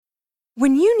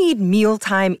When you need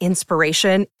mealtime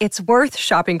inspiration, it's worth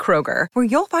shopping Kroger, where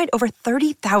you'll find over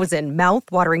 30,000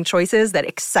 mouth-watering choices that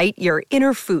excite your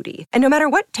inner foodie. And no matter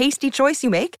what tasty choice you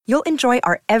make, you'll enjoy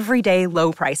our everyday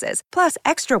low prices, plus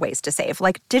extra ways to save,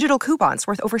 like digital coupons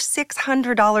worth over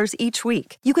 $600 each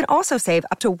week. You can also save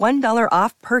up to $1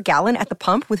 off per gallon at the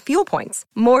pump with fuel points.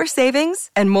 More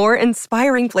savings and more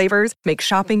inspiring flavors make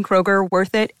shopping Kroger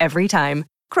worth it every time.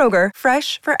 Kroger,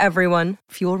 fresh for everyone.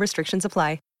 Fuel restrictions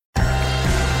apply.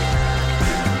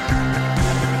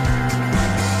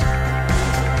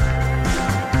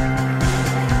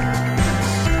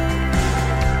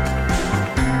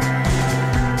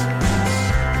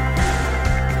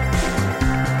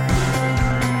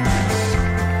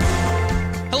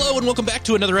 And welcome back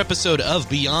to another episode of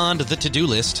Beyond the To-Do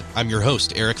List. I'm your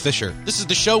host, Eric Fisher. This is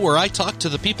the show where I talk to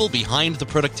the people behind the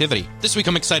productivity. This week,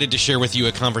 I'm excited to share with you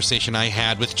a conversation I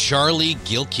had with Charlie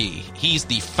Gilkey. He's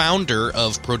the founder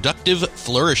of Productive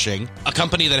Flourishing, a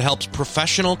company that helps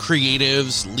professional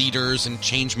creatives, leaders, and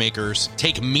change makers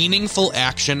take meaningful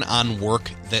action on work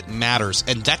that matters.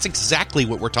 And that's exactly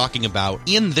what we're talking about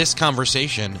in this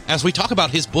conversation as we talk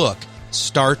about his book,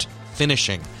 Start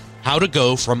Finishing: How to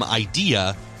Go from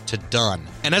Idea to Done.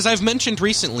 And as I've mentioned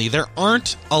recently, there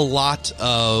aren't a lot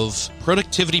of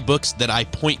productivity books that I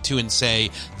point to and say,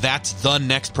 that's the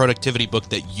next productivity book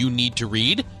that you need to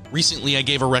read. Recently, I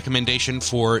gave a recommendation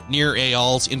for Nir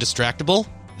Eyal's Indistractable.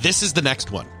 This is the next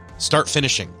one, Start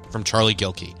Finishing, from Charlie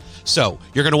Gilkey. So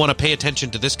you're going to want to pay attention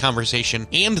to this conversation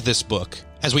and this book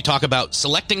as we talk about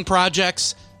selecting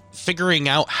projects, figuring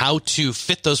out how to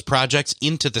fit those projects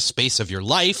into the space of your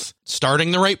life,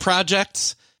 starting the right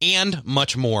projects, and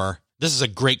much more. This is a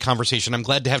great conversation. I'm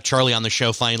glad to have Charlie on the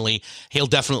show finally. He'll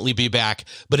definitely be back.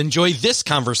 But enjoy this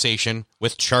conversation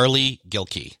with Charlie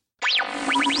Gilkey.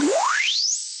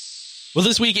 Well,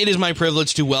 this week it is my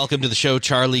privilege to welcome to the show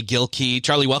Charlie Gilkey.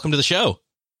 Charlie, welcome to the show.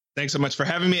 Thanks so much for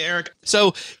having me, Eric.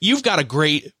 So you've got a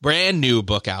great brand new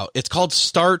book out. It's called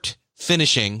Start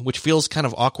Finishing, which feels kind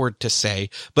of awkward to say,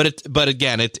 but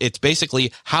again, it's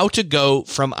basically how to go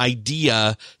from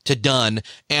idea to done.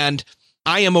 And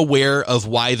I am aware of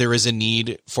why there is a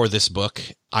need for this book.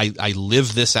 I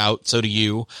live this out. So do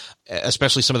you,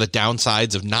 especially some of the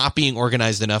downsides of not being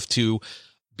organized enough to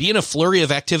be in a flurry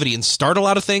of activity and start a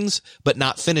lot of things, but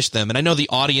not finish them. And I know the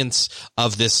audience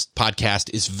of this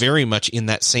podcast is very much in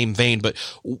that same vein, but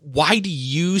why do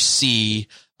you see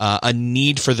a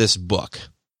need for this book?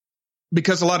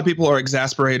 Because a lot of people are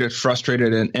exasperated,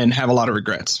 frustrated, and have a lot of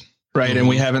regrets. Right. Mm-hmm. And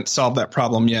we haven't solved that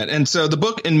problem yet. And so the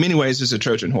book in many ways is a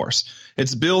Trojan horse.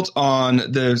 It's built on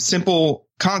the simple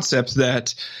concept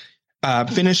that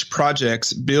finished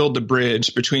projects build the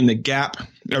bridge between the gap,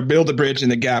 or build the bridge in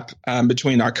the gap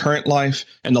between our current life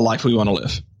and the life we want to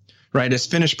live. Right. It's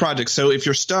finished projects. So if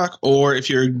you're stuck, or if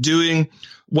you're doing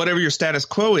whatever your status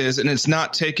quo is and it's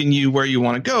not taking you where you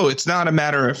want to go, it's not a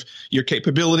matter of your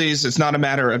capabilities. It's not a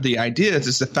matter of the ideas.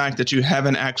 It's the fact that you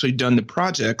haven't actually done the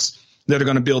projects that are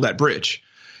going to build that bridge.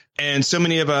 And so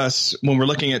many of us, when we're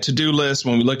looking at to-do lists,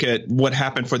 when we look at what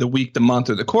happened for the week, the month,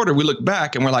 or the quarter, we look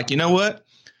back and we're like, you know what?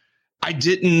 I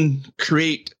didn't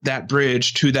create that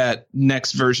bridge to that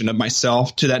next version of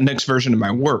myself, to that next version of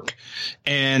my work.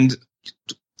 And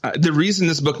the reason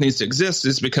this book needs to exist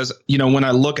is because, you know, when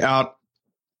I look out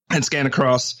and scan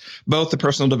across both the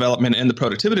personal development and the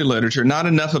productivity literature, not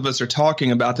enough of us are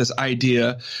talking about this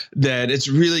idea that it's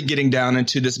really getting down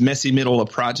into this messy middle of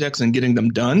projects and getting them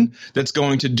done that's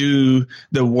going to do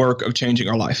the work of changing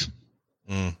our life.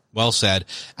 Well said.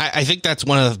 I think that's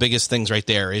one of the biggest things right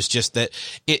there is just that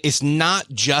it's not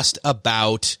just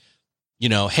about, you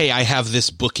know, hey, I have this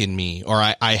book in me, or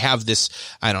I have this,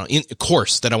 I don't know,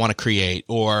 course that I want to create,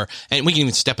 and we can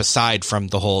even step aside from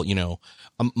the whole, you know,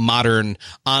 modern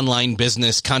online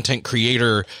business content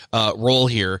creator role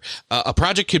here. A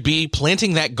project could be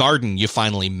planting that garden you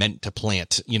finally meant to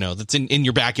plant, you know, that's in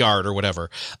your backyard or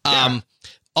whatever. Yeah.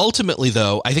 Ultimately,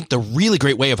 though, I think the really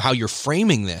great way of how you're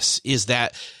framing this is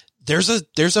that there's a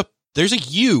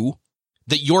you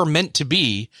that you're meant to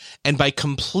be, and by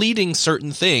completing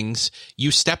certain things,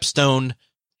 you stepstone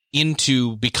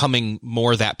into becoming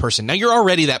more that person. Now, you're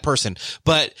already that person,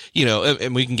 but, you know,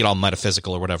 and we can get all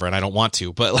metaphysical or whatever, and I don't want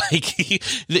to, but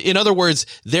like, in other words,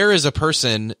 there is a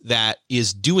person that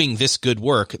is doing this good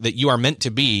work that you are meant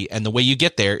to be, and the way you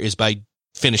get there is by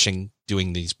finishing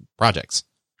doing these projects.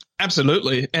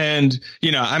 Absolutely. And,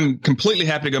 you know, I'm completely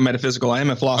happy to go metaphysical. I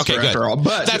am a philosopher after all,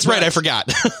 but that's right. I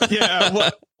forgot. Yeah.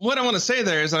 What I want to say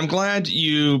there is I'm glad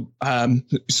you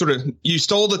you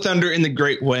stole the thunder in the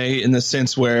great way, in the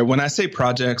sense where when I say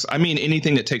projects, I mean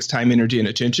anything that takes time, energy, and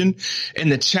attention.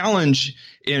 And the challenge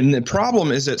and the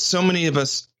problem is that so many of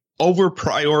us over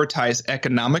prioritize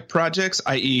economic projects,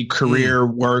 i.e. career,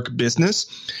 work, business,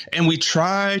 and we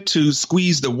try to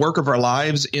squeeze the work of our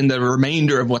lives in the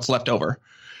remainder of what's left over.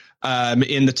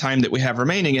 In the time that we have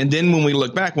remaining. And then when we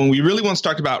look back, when we really want to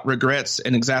talk about regrets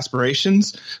and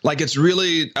exasperations, like it's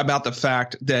really about the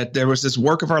fact that there was this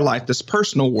work of our life, this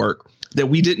personal work that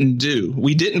we didn't do.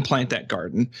 We didn't plant that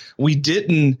garden. We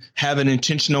didn't have an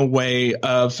intentional way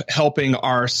of helping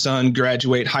our son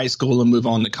graduate high school and move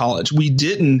on to college. We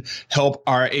didn't help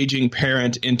our aging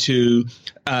parent into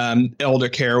elder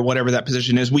care or whatever that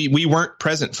position is. We weren't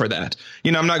present for that.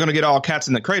 You know, I'm not going to get all cats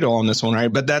in the cradle on this one,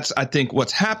 right? But that's, I think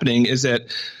what's happening is that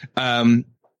when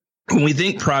we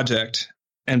think project,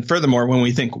 and furthermore, when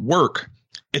we think work,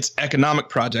 it's economic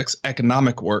projects,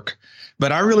 economic work.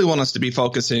 But I really want us to be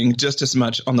focusing just as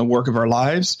much on the work of our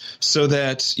lives so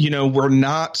that, you know, we're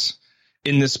not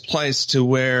in this place to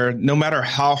where no matter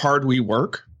how hard we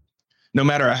work, no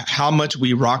matter how much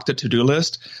we rock the to-do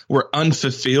list, we're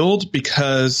unfulfilled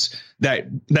because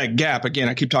that gap, again,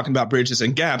 I keep talking about bridges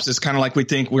and gaps. It's kind of like we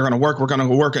think we're going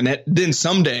to work. And then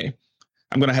someday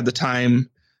I'm going to have the time,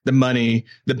 the money,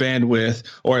 the bandwidth,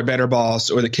 or a better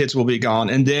boss, or the kids will be gone.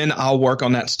 And then I'll work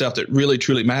on that stuff that really,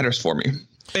 truly matters for me.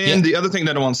 And the other thing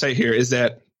that I want to say here is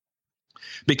that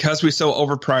because we so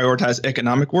over prioritize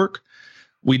economic work,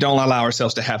 we don't allow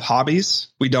ourselves to have hobbies.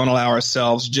 We don't allow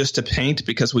ourselves just to paint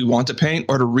because we want to paint,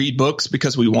 or to read books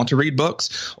because we want to read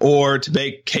books, or to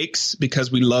bake cakes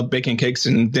because we love baking cakes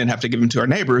and then have to give them to our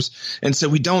neighbors. And so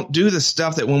we don't do the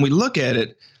stuff that when we look at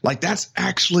it, like that's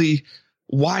actually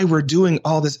why we're doing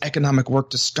all this economic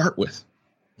work to start with.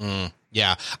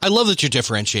 Yeah, I love that you're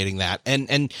differentiating that.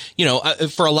 And you know,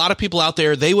 for a lot of people out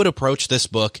there, they would approach this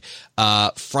book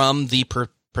from the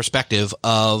perspective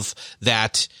of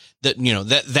that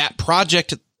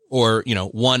project, or, you know,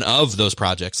 one of those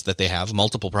projects that they have,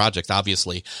 multiple projects,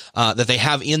 obviously, that they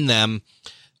have in them.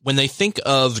 When they think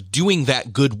of doing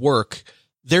that good work,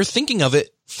 they're thinking of it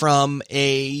from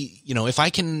if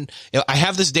I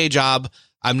have this day job,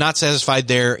 I'm not satisfied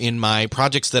there in my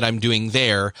projects that I'm doing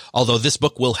there, although this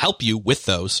book will help you with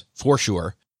those for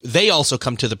sure. They also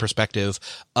come to the perspective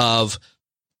of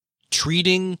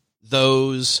treating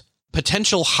those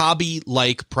potential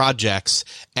hobby-like projects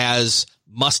as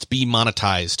must be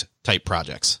monetized type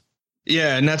projects.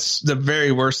 Yeah, and that's the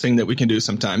very worst thing that we can do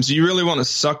sometimes. You really want to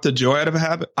suck the joy out of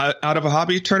a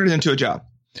hobby, turn it into a job.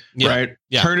 Yeah, right.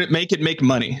 Yeah. Make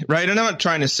money. Right. And I'm not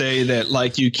trying to say that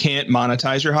like you can't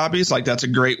monetize your hobbies. Like that's a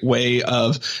great way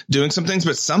of doing some things.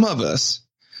 But some of us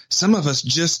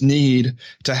just need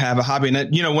to have a hobby.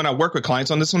 And, you know, when I work with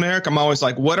clients on this one, Eric, I'm always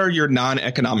like, what are your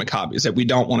non-economic hobbies that we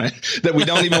don't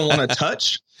even want to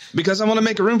touch? Because I want to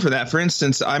make a room for that. For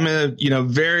instance, I'm a,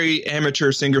 very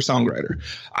amateur singer-songwriter.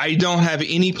 I don't have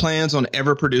any plans on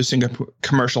ever producing a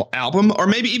commercial album or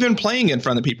maybe even playing in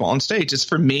front of people on stage. It's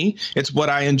for me. It's what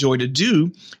I enjoy to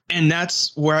do. And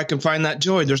that's where I can find that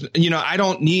joy. I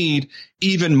don't need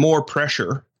even more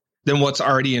pressure than what's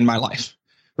already in my life.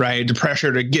 Right. The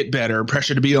pressure to get better,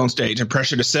 pressure to be on stage, and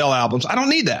pressure to sell albums. I don't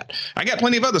need that. I got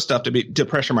plenty of other stuff to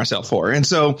pressure myself for. And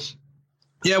so,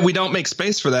 yeah, we don't make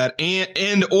space for that.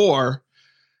 Or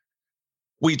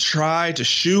we try to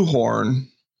shoehorn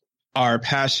our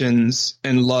passions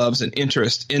and loves and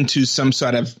interests into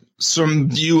some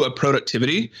view of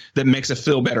productivity that makes us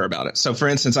feel better about it. So for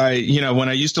instance, when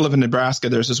I used to live in Nebraska,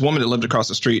 there's this woman that lived across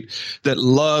the street that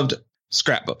loved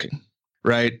scrapbooking.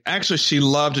 Right. Actually, she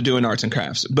loved doing arts and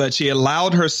crafts, but she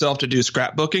allowed herself to do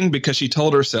scrapbooking because she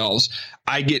told herself,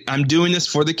 I'm doing this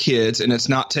for the kids and it's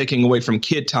not taking away from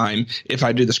kid time if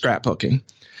I do the scrapbooking.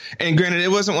 And granted, it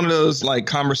wasn't one of those like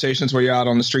conversations where you're out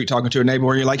on the street talking to a neighbor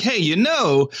where you're like, hey,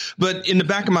 but in the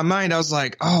back of my mind, I was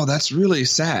like, oh, that's really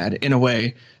sad in a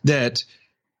way that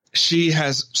she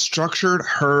has structured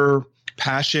her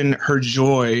passion, her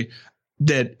joy,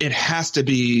 that it has to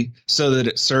be so that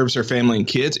it serves her family and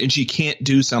kids, and she can't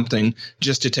do something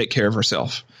just to take care of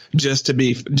herself, just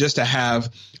to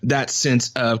have that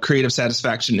sense of creative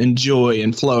satisfaction and joy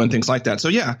and flow and things like that. So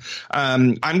yeah,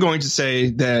 I'm going to say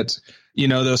that,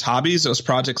 those hobbies, those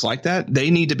projects like that,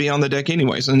 they need to be on the deck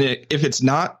anyways. And if it's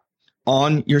not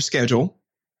on your schedule,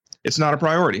 it's not a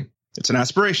priority. It's an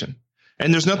aspiration.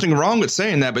 And there's nothing wrong with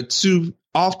saying that, but too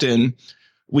often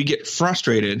we get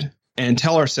frustrated and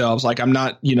tell ourselves like, I'm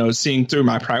not, seeing through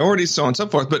my priorities, so on and so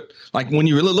forth. But like when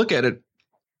you really look at it,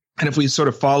 and if we sort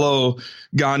of follow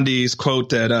Gandhi's quote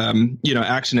that,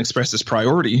 action expresses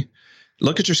priority,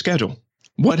 look at your schedule.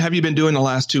 What have you been doing the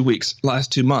last 2 weeks,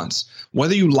 last 2 months?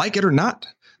 Whether you like it or not,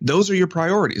 those are your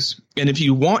priorities. And if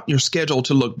you want your schedule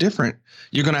to look different,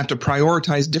 you're going to have to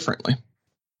prioritize differently.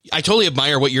 I totally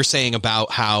admire what you're saying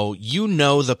about how you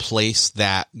know the place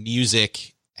that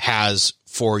music has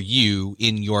for you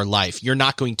in your life. You're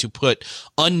not going to put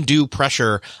undue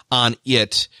pressure on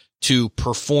it to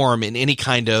perform in any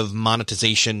kind of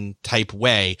monetization type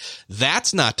way.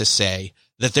 That's not to say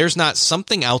that there's not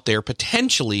something out there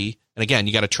potentially, and again,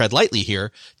 you got to tread lightly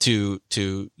here to,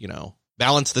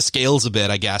 balance the scales a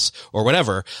bit, I guess, or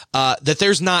whatever, that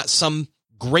there's not some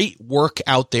great work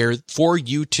out there for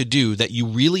you to do that you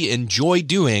really enjoy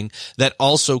doing that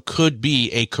also could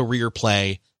be a career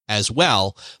play as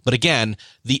well. But again,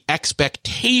 the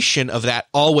expectation of that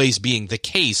always being the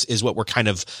case is what we're kind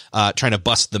of trying to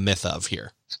bust the myth of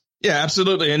here. Yeah,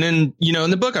 absolutely. And then,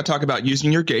 in the book, I talk about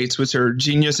using your gates, which are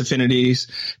genius, affinities,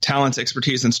 talents,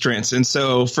 expertise, and strengths. And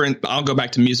so I'll go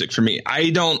back to music for me.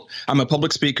 I'm a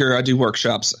public speaker. I do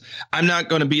workshops. I'm not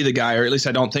going to be the guy, or at least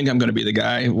I don't think I'm going to be the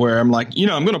guy where I'm like,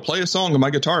 I'm going to play a song on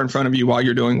my guitar in front of you while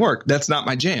you're doing work. That's not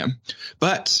my jam.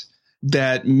 But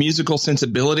that musical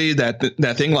sensibility, that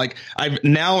thing, like I've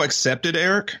now accepted,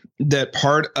 Eric, that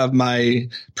part of my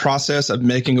process of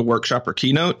making a workshop or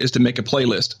keynote is to make a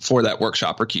playlist for that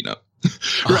workshop or keynote.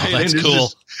 Right. Oh, that's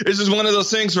cool. It's just one of those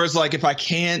things where it's like, if I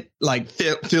can't like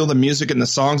feel the music and the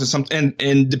songs and something,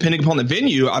 and depending upon the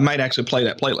venue, I might actually play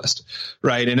that playlist.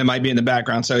 Right. And it might be in the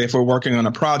background. So if we're working on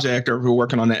a project or if we're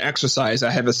working on an exercise,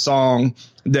 I have a song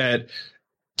that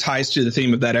ties to the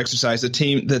theme of that exercise, the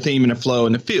theme and the flow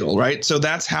and the feel, right? So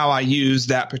that's how I use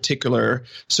that particular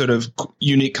sort of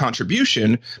unique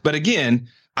contribution. But again,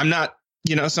 I'm not,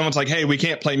 someone's like, hey, we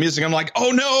can't play music. I'm like, oh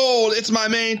no, it's my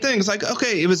main thing. It's like,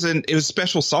 okay, it was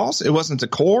special sauce. It wasn't the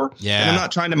core. Yeah. And I'm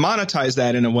not trying to monetize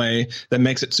that in a way that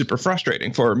makes it super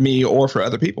frustrating for me or for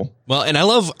other people. Well, and I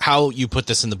love how you put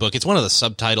this in the book. It's one of the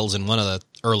subtitles in one of the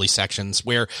early sections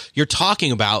where you're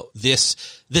talking about this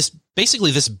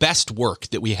basically this best work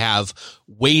that we have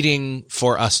waiting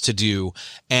for us to do.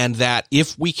 And that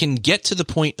if we can get to the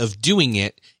point of doing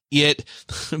it, it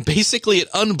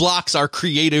unblocks our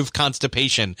creative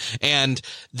constipation, and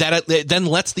that it then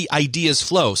lets the ideas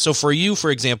flow. So for you, for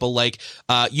example, like,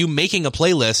 you making a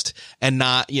playlist and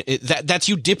not that's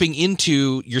you dipping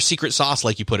into your secret sauce,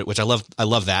 like you put it, which I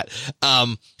love that.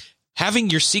 Having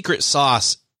your secret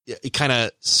sauce kind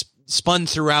of spun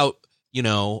throughout,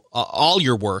 all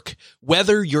your work,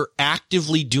 whether you're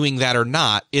actively doing that or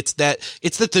not, it's that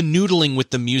the noodling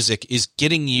with the music is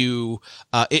getting you,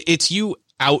 it's you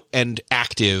out and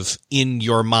active in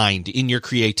your mind, in your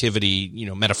creativity,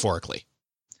 metaphorically.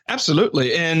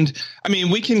 Absolutely. And I mean,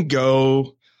 we can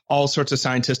go all sorts of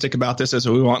scientific about this as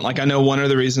we want. Like, I know one of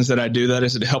the reasons that I do that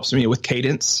is it helps me with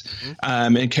cadence,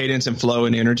 and cadence and flow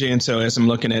and energy. And so as I'm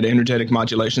looking at energetic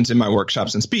modulations in my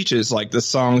workshops and speeches, like the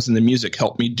songs and the music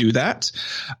help me do that.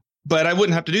 But I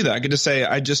wouldn't have to do that. I could just say,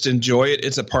 I just enjoy it.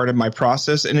 It's a part of my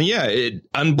process. And yeah,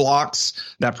 it unblocks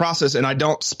that process. And I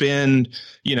don't spend,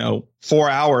 4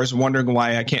 hours wondering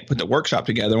why I can't put the workshop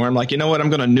together, where I'm like, you know what, I'm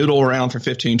going to noodle around for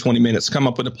 15, 20 minutes, come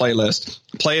up with a playlist,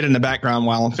 play it in the background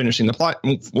while I'm finishing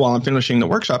the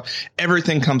workshop.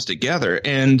 Everything comes together.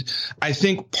 And I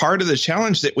think part of the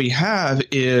challenge that we have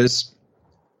is,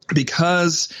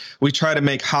 because we try to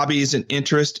make hobbies and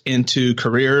interest into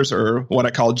careers, or what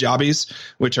I call jobbies,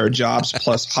 which are jobs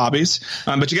plus hobbies.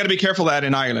 But you got to be careful of that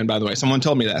in Ireland, by the way. Someone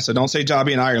told me that. So don't say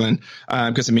jobby in Ireland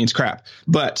because it means crap.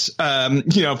 But, for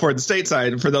the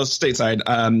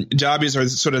stateside, jobbies are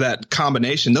sort of that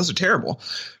combination. Those are terrible,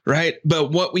 right?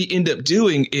 But what we end up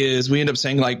doing is we end up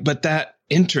saying, like, but that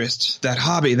interest, that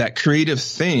hobby, that creative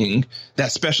thing,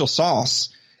 that special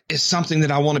sauce is something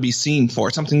that I want to be seen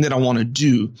for, something that I want to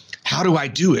do. How do I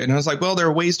do it? And I was like, well, there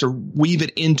are ways to weave it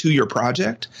into your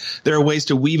project. There are ways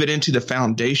to weave it into the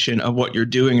foundation of what you're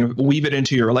doing, weave it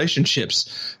into your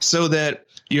relationships, so that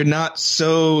you're not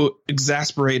so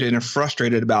exasperated and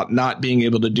frustrated about not being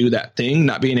able to do that thing,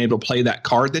 not being able to play that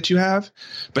card that you have.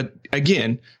 But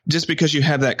again, just because you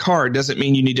have that card doesn't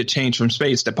mean you need to change from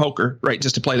spades to poker, right?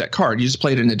 Just to play that card. You just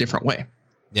play it in a different way.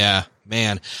 Yeah,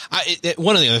 man.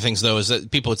 One of the other things though is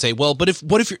that people would say, well, but if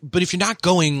you're not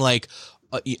going like,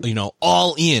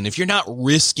 all in, if you're not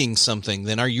risking something,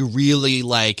 then are you really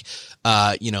like,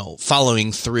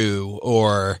 following through?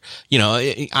 Or,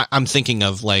 I'm thinking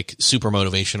of like super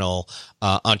motivational,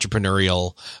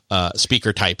 entrepreneurial,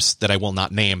 speaker types that I will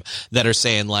not name, that are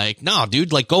saying like, no,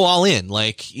 dude, like go all in.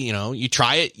 Like, you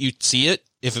try it, you see it.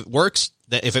 If it works,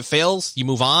 if it fails, you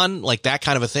move on, like that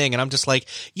kind of a thing. And I'm just like,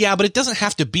 yeah, but it doesn't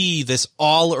have to be this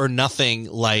all or nothing,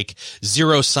 like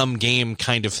zero sum game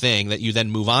kind of thing that you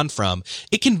then move on from.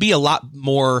 It can be a lot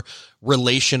more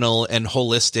relational and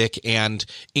holistic and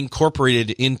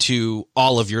incorporated into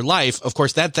all of your life. Of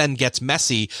course, that then gets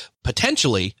messy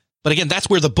potentially But again, that's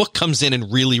where the book comes in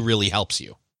and really, really helps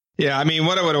you. Yeah, I mean,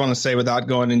 what I would want to say without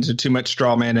going into too much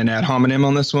straw man and ad hominem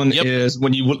on this one is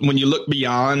when you look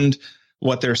beyond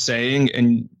what they're saying,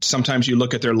 and sometimes you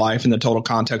look at their life in the total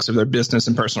context of their business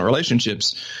and personal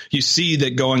relationships, you see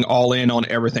that going all in on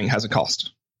everything has a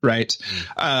cost. Right.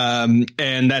 And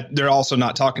that they're also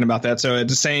not talking about that. So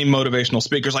the same motivational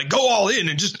speakers like, go all in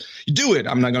and just do it.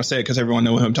 I'm not going to say it because everyone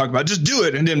knows who I'm talking about. Just do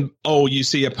it. And then, you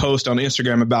see a post on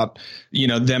Instagram about,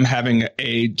 them having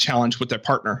a challenge with their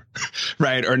partner,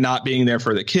 right? Or not being there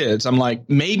for the kids. I'm like,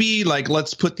 maybe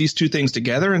let's put these two things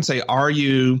together and say, are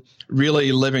you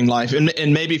really living life? And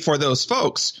maybe for those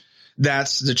folks,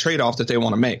 that's the trade-off that they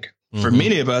want to make. For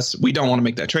many of us, we don't want to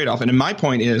make that trade-off. And my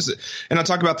point is, and I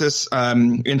talk about this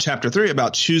in chapter 3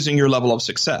 about choosing your level of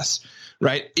success,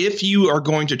 right? If you are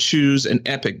going to choose an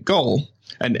epic goal,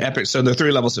 so there are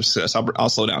 3 levels of success. I'll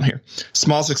slow down here.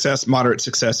 Small success, moderate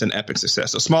success, and epic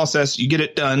success. So small success, you get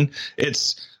it done.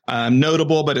 It's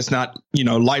notable, but it's not,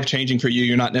 life-changing for you.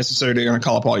 You're not necessarily going to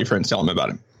call up all your friends, tell them about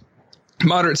it.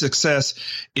 Moderate success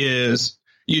is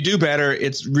you do better.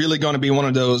 It's really going to be one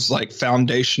of those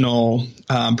foundational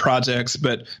projects,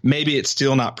 but maybe it's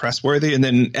still not press worthy. And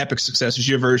then epic success is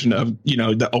your version of,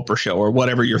 the Oprah show or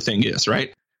whatever your thing is,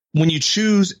 right? When you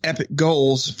choose epic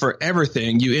goals for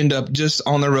everything, you end up just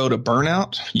on the road of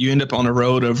burnout. You end up on a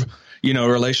road of,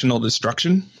 relational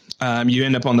destruction. You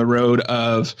end up on the road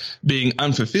of being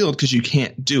unfulfilled because you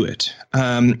can't do it.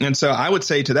 And so I would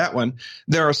say to that one,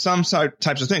 there are some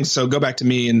types of things. So go back to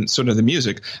me and sort of the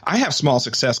music. I have small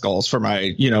success goals for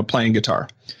my, playing guitar,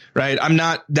 right? I'm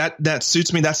not that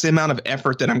suits me. That's the amount of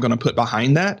effort that I'm going to put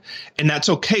behind that. And that's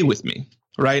okay with me.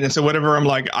 Right. And so whatever I'm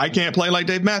like, I can't play like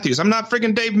Dave Matthews. I'm not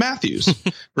freaking Dave Matthews.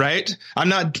 Right. I'm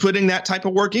not putting that type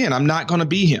of work in. I'm not going to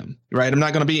be him. Right. I'm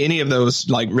not going to be any of those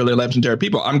really legendary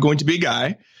people. I'm going to be a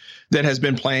guy that has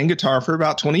been playing guitar for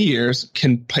about 20 years,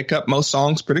 can pick up most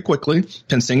songs pretty quickly,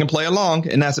 can sing and play along,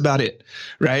 and that's about it,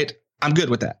 right? I'm good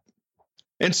with that.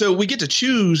 And so we get to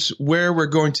choose where we're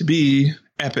going to be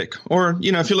epic. Or,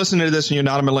 if you're listening to this and you're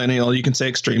not a millennial, you can say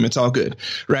extreme. It's all good,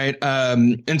 right?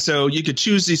 And so you could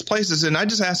choose these places. And I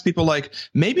just ask people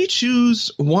maybe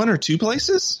choose 1 or 2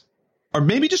 places, or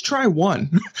maybe just try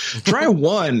one. Try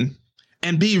one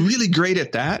and be really great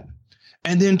at that.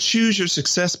 And then choose your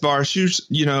success bar, choose,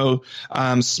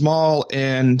 small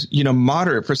and,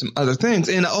 moderate for some other things.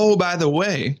 And, by the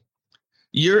way,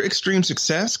 your extreme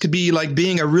success could be like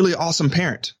being a really awesome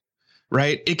parent,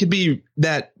 right? It could be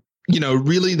that,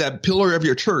 really that pillar of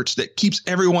your church that keeps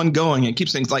everyone going and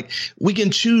keeps things we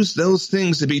can choose those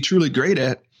things to be truly great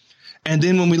at. And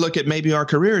then when we look at maybe our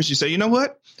careers, you say, you know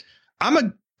what? I'm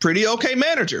a pretty okay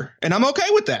manager and I'm okay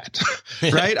with that,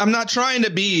 right? I'm not trying to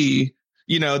be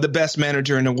the best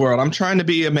manager in the world. I'm trying to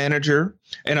be a manager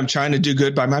and I'm trying to do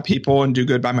good by my people and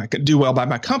do well by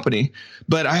my company.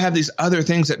 But I have these other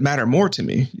things that matter more to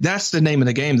me. That's the name of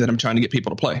the game that I'm trying to get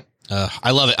people to play.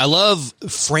 I love it. I love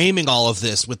framing all of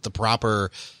this with the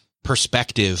proper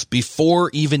perspective before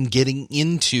even getting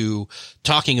into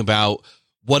talking about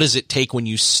what does it take when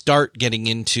you start getting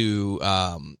into,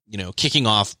 kicking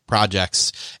off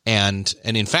projects and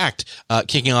in fact,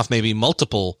 kicking off maybe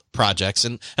multiple projects.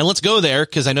 And let's go there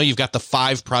because I know you've got the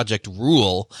 5 project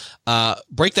rule.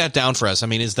 Break that down for us. I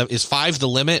mean, is 5 the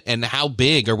limit, and how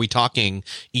big are we talking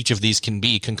each of these can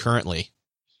be concurrently?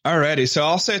 Alrighty, so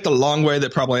I'll say it the long way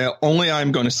that probably only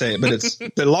I'm going to say it, but it's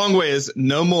the long way is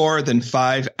no more than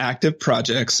 5 active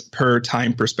projects per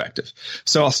time perspective.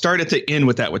 So I'll start at the end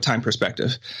with that, with time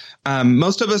perspective.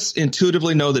 Most of us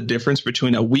intuitively know the difference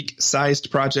between a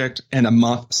week-sized project and a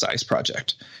month-sized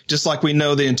project, just like we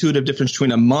know the intuitive difference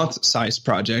between a month-sized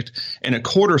project and a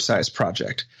quarter-sized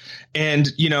project. And,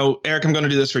 Eric, I'm going to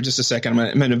do this for just a second.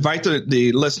 I'm going to invite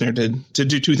the listener to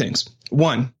do 2 things.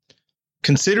 1,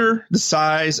 consider the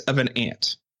size of an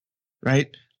ant,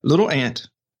 right? Little ant.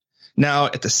 Now,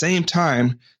 at the same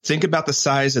time, think about the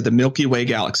size of the Milky Way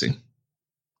galaxy.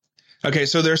 Okay,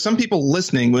 so there are some people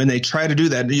listening when they try to do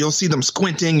that. You'll see them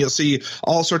squinting. You'll see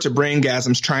all sorts of brain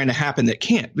gasms trying to happen that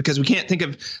can't, because we can't think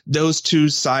of those 2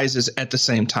 sizes at the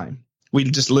same time. We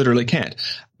just literally can't.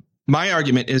 My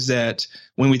argument is that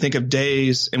when we think of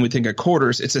days and we think of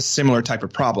quarters, it's a similar type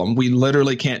of problem. We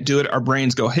literally can't do it. Our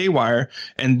brains go haywire.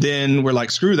 And then we're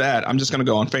like, screw that. I'm just going to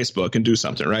go on Facebook and do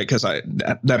something, right? Because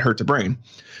that hurt the brain.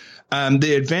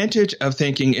 The advantage of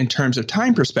thinking in terms of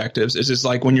time perspectives is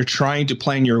like when you're trying to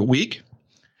plan your week,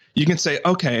 you can say,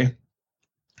 okay,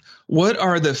 what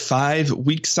are the 5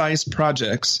 week-sized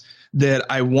projects that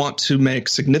I want to make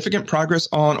significant progress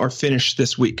on or finish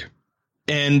this week?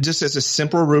 And just as a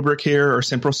simple rubric here, or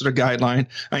simple sort of guideline,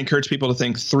 I encourage people to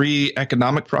think 3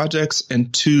 economic projects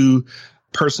and 2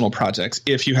 personal projects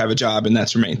if you have a job and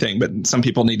that's your main thing. But some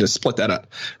people need to split that up,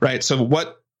 right? So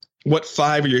what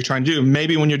 5 are you trying to do?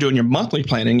 Maybe when you're doing your monthly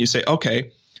planning, you say,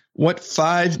 okay, what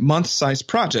 5 month-sized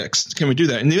projects can we do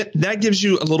that? And that gives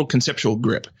you a little conceptual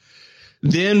grip.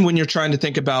 Then when you're trying to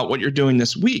think about what you're doing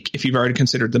this week, if you've already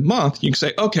considered the month, you can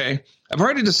say, okay, I've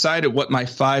already decided what my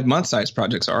 5 month-sized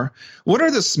projects are. What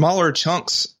are the smaller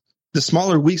chunks, the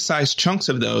smaller week-sized chunks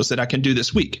of those that I can do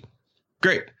this week?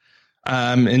 Great.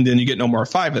 And then you get no more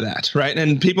 5 of that, right?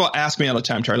 And people ask me all the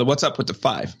time, Charlie, what's up with the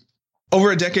 5?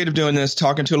 Over a decade of doing this,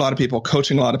 talking to a lot of people,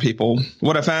 coaching a lot of people,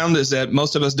 what I found is that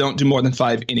most of us don't do more than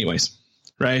 5 anyways,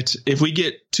 right? If we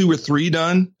get 2 or 3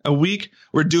 done a week,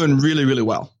 we're doing really, really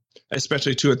well,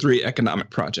 especially 2 or 3 economic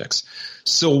projects.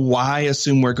 So why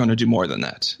assume we're going to do more than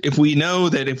that? If we know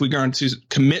that if we're going to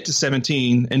commit to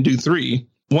 17 and do 3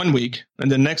 one week, and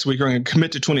then next week we're going to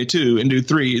commit to 22 and do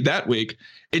 3 that week,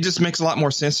 it just makes a lot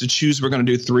more sense to choose we're going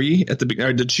to do 3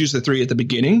 to choose the 3 at the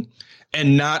beginning,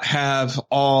 and not have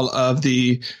all of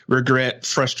the regret,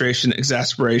 frustration,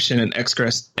 exasperation, and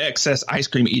excess ice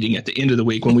cream eating at the end of the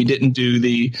week when we didn't do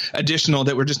the additional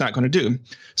that we're just not going to do.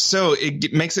 So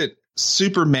it makes it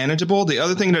super manageable. The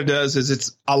other thing that it does is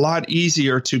it's a lot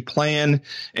easier to plan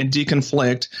and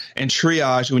deconflict and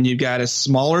triage when you've got a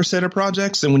smaller set of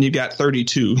projects than when you've got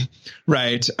 32,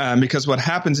 right? Because what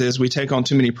happens is we take on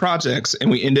too many projects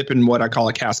and we end up in what I call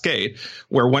a cascade,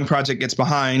 where one project gets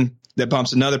behind, that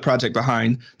bumps another project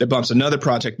behind, that bumps another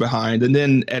project behind. And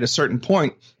then at a certain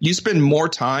point, you spend more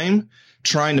time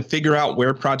trying to figure out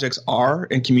where projects are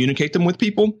and communicate them with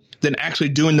people than actually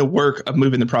doing the work of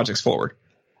moving the projects forward.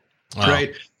 Wow.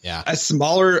 Right? Yeah. A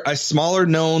smaller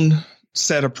known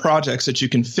set of projects that you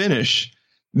can finish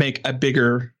make a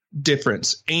bigger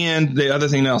difference. And the other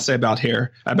thing that I'll say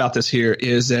about this here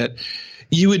is that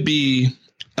you would be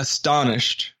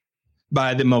astonished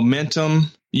by the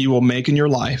momentum you will make in your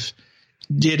life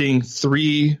getting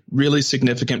 3 really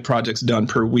significant projects done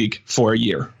per week for a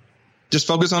year. Just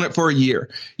focus on it for a year.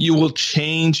 You will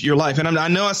change your life. And I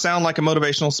know I sound like a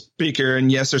motivational speaker,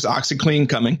 and yes, there's OxyClean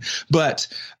coming, but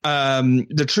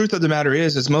the truth of the matter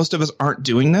is most of us aren't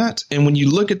doing that. And when you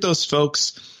look at those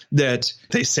folks that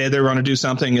they say they're going to do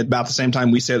something at about the same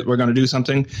time we say that we're going to do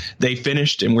something, they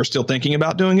finished and we're still thinking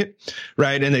about doing it,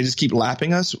 right? And they just keep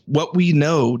lapping us. What we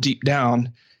know deep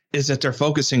down is that they're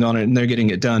focusing on it and they're getting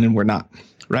it done and we're not,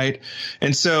 right?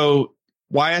 And so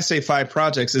why I say 5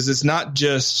 projects is it's not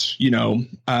just,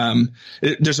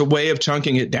 there's a way of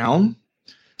chunking it down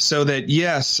so that,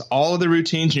 yes, all of the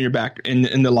routines in your back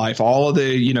in the life, all of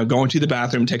the, going to the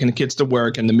bathroom, taking the kids to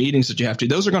work and the meetings that you have to,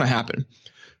 those are going to happen,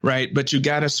 right? But you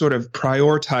got to sort of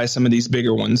prioritize some of these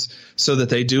bigger ones so that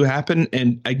they do happen.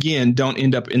 And again, don't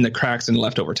end up in the cracks and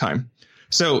leftover time.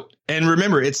 So, and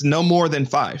remember, it's no more than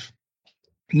 5.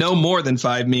 No more than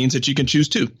 5 means that you can choose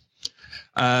 2.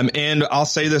 And I'll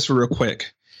say this real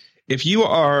quick. If you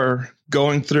are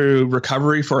going through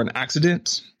recovery for an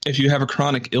accident, if you have a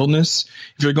chronic illness,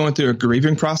 if you're going through a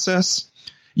grieving process,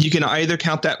 you can either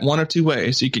count that one or 2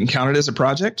 ways. You can count it as a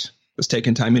project that's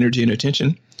taking time, energy, and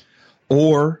attention,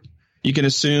 or you can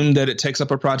assume that it takes up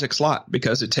a project slot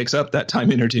because it takes up that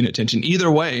time, energy, and attention.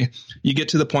 Either way, you get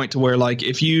to the point to where, like,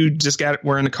 if you just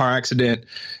were in a car accident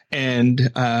and,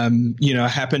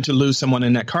 happen to lose someone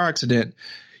in that car accident,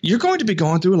 you're going to be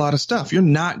going through a lot of stuff. You're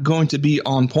not going to be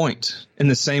on point in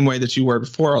the same way that you were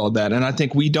before all of that. And I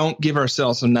think we don't give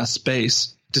ourselves enough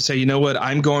space to say, you know what,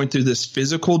 I'm going through this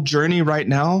physical journey right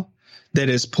now that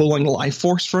is pulling life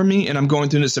force from me. And I'm going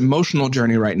through this emotional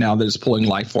journey right now that is pulling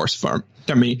life force from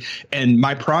me. And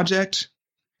my project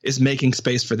is making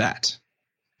space for that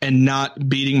and not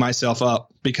beating myself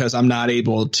up because I'm not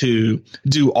able to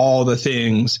do all the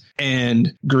things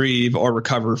and grieve or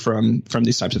recover from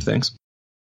these types of things.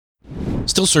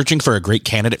 Still searching for a great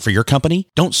candidate for your company?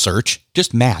 Don't search,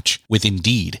 just match with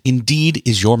Indeed. Indeed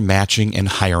is your matching and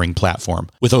hiring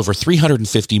platform with over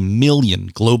 350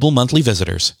 million global monthly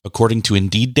visitors, according to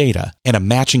Indeed data, and a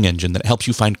matching engine that helps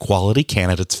you find quality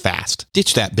candidates fast.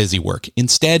 Ditch that busy work.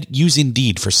 Instead, use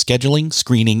Indeed for scheduling,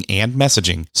 screening, and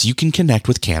messaging so you can connect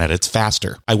with candidates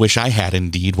faster. I wish I had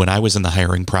Indeed when I was in the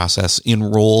hiring process in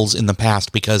roles in the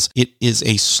past because it is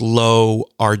a slow,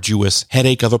 arduous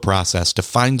headache of a process to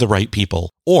find the right people.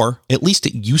 Or, at least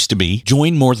it used to be,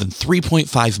 join more than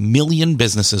 3.5 million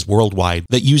businesses worldwide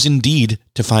that use Indeed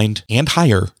to find and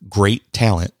hire great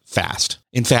talent fast.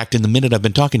 In fact, in the minute I've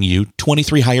been talking to you,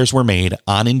 23 hires were made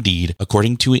on Indeed,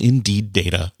 according to Indeed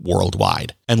data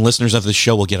worldwide. And listeners of this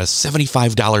show will get a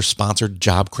 $75 sponsored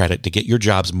job credit to get your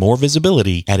jobs more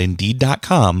visibility at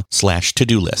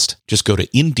Indeed.com/to-do list. Just go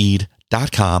to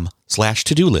Indeed.com/to-do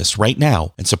Indeed.com/to-do list right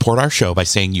now and support our show by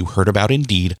saying you heard about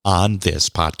Indeed on this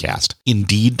podcast.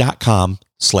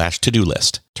 Indeed.com/to-do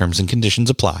list. Terms and conditions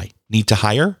apply. Need to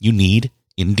hire? You need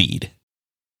Indeed.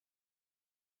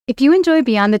 If you enjoy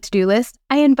Beyond the To-Do List,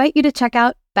 I invite you to check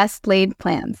out Best Laid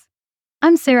Plans.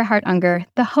 I'm Sarah Hart Unger,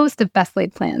 the host of Best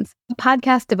Laid Plans, a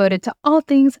podcast devoted to all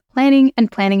things planning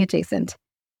and planning adjacent.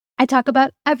 I talk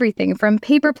about everything from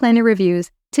paper planner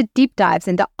reviews to deep dives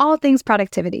into all things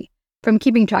productivity, from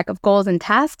keeping track of goals and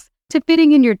tasks to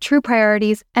fitting in your true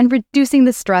priorities and reducing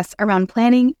the stress around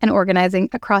planning and organizing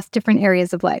across different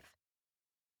areas of life.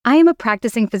 I am a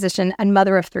practicing physician and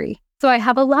mother of 3, so I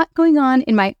have a lot going on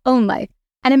in my own life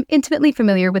and am intimately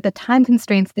familiar with the time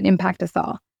constraints that impact us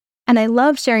all. And I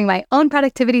love sharing my own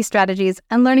productivity strategies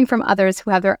and learning from others who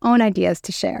have their own ideas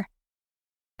to share.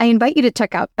 I invite you to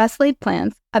check out Best Laid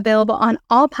Plans, available on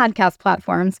all podcast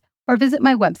platforms, or visit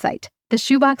my website,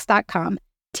 theshoebox.com,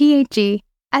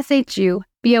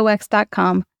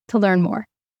 theshubox.com, to learn more.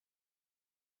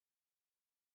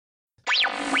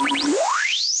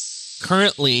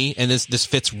 Currently, and this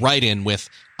fits right in with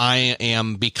I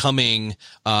am becoming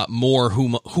more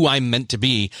who I'm meant to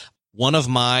be. One of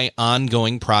my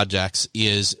ongoing projects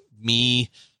is me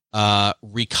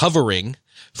recovering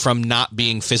from not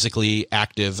being physically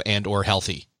active and or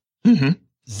healthy. Mm-hmm.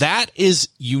 That is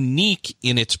unique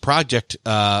in its project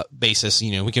basis.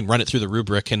 You know, we can run it through the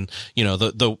rubric and, you know,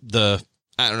 the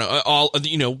I don't know, all,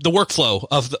 you know, the workflow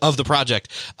of the project.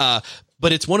 But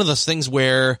it's one of those things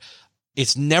where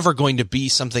it's never going to be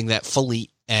something that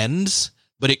fully ends,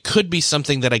 but it could be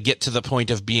something that I get to the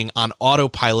point of being on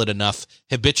autopilot enough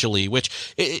habitually, which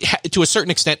to a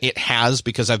certain extent it has,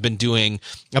 because I've been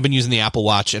using the Apple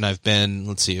Watch, and I've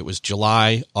been, it was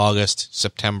July, August,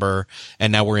 September,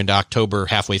 and now we're into October,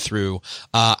 halfway through.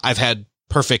 I've had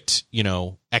perfect,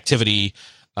 activity,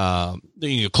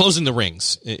 closing the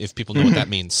rings, if people know what that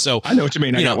means. So I know what you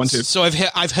mean. I got one too. So I've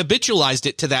habitualized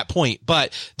it to that point,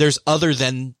 but there's other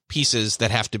than pieces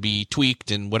that have to be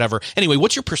tweaked and whatever. Anyway,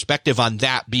 what's your perspective on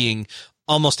that being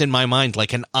almost in my mind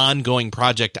like an ongoing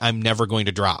project I'm never going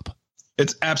to drop?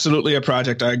 It's absolutely a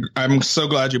project. I'm so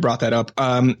glad you brought that up.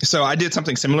 So I did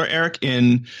something similar, Eric.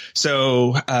 From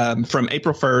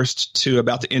April 1st to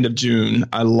about the end of June,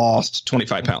 I lost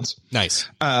 25 pounds. Nice.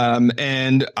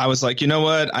 And I was like, you know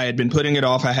what? I had been putting it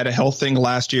off. I had a health thing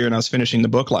last year, and I was finishing the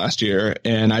book last year,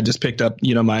 and I just picked up,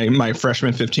 my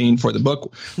freshman 15 for the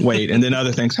book weight, and then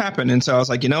other things happened. And so I was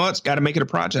like, you know what? It's got to make it a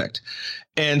project.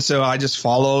 And so I just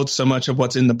followed so much of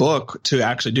what's in the book to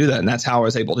actually do that. And that's how I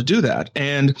was able to do that.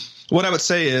 And what I would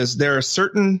say is there are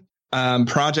certain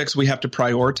projects we have to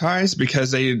prioritize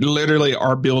because they literally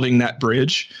are building that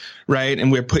bridge, right? And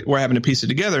we're having to piece it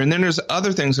together. And then there's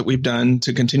other things that we've done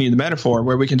to continue the metaphor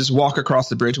where we can just walk across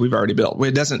the bridge we've already built, where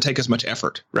it doesn't take as much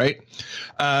effort, right?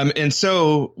 And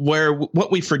so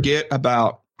what we forget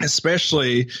about,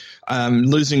 especially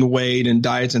losing weight and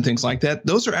diets and things like that,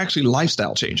 those are actually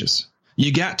lifestyle changes.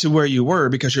 You got to where you were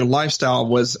because your lifestyle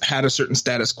had a certain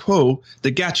status quo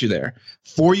that got you there.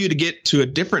 For you to get to a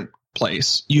different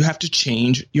place, you have to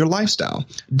change your lifestyle.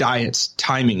 Diets,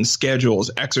 timing,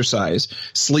 schedules, exercise,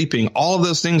 sleeping, all of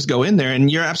those things go in there. And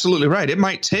you're absolutely right. It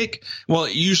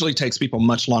usually takes people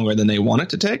much longer than they want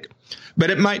it to take. But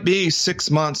it might be 6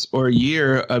 months or a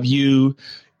year of you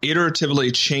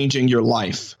iteratively changing your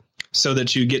life so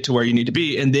that you get to where you need to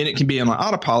be. And then it can be on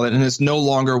autopilot, and it's no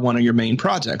longer one of your main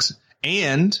projects.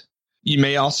 And you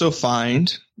may also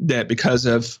find that because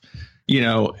of,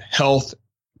 health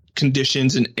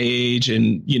conditions and age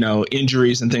and,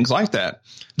 injuries and things like that,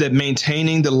 that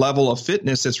maintaining the level of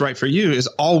fitness that's right for you is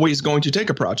always going to take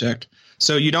a project.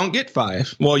 So you don't get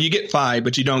 5. Well, you get 5,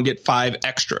 but you don't get 5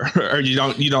 extra, or you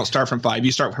don't start from 5.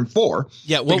 You start from 4.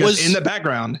 Yeah. Because in the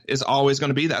background is always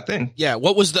going to be that thing. Yeah.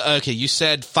 What was you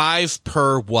said 5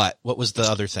 per what? What was the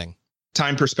other thing?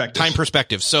 Time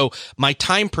perspective. So my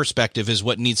time perspective is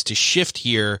what needs to shift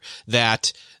here,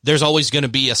 that there's always going to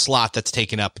be a slot that's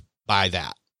taken up by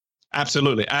that.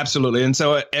 Absolutely. Absolutely. And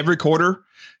so every quarter,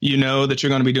 that you're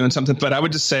going to be doing something, but I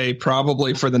would just say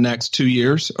probably for the next 2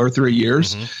 years or 3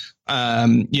 years,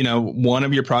 one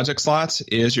of your project slots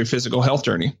is your physical health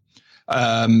journey.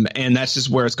 And that's just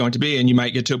where it's going to be. And you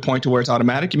might get to a point to where it's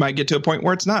automatic. You might get to a point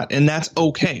where it's not. And that's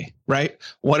okay, right?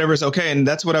 Whatever's okay. And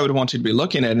that's what I would want you to be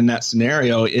looking at in that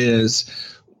scenario is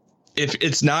if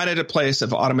it's not at a place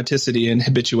of automaticity and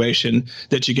habituation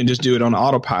that you can just do it on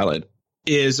autopilot,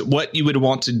 is what you would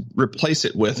want to replace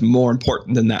it with more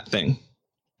important than that thing?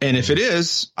 And if it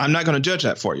is, I'm not going to judge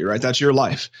that for you, right? That's your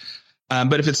life.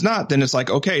 But if it's not, then it's like,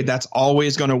 okay, that's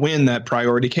always going to win that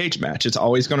priority cage match. It's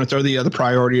always going to throw the other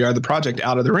priority or other project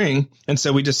out of the ring. And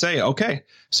so we just say, okay,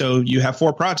 so you have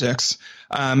 4 projects.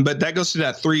 But that goes to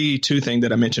that 3-2 thing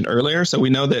that I mentioned earlier. So we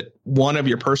know that one of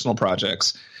your personal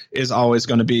projects is always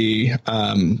going to be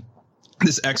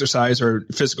this exercise or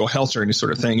physical health or any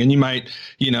sort of thing. And you might,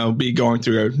 be going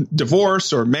through a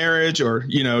divorce or marriage, or,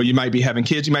 you might be having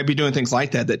kids. You might be doing things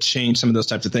like that change some of those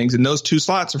types of things. And those 2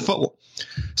 slots are full.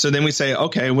 So then we say,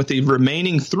 okay, with the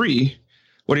remaining 3,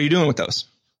 what are you doing with those?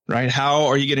 Right? How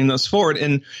are you getting those forward?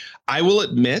 And I will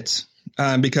admit,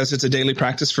 because it's a daily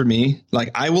practice for me, like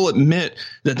I will admit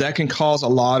that can cause a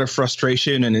lot of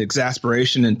frustration and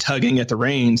exasperation and tugging at the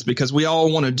reins, because we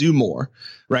all want to do more,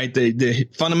 right? The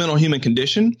fundamental human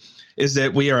condition is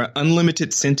that we are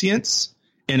unlimited sentience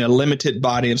in a limited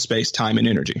body of space, time, and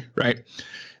energy, right?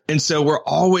 And so we're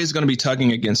always going to be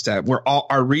tugging against that.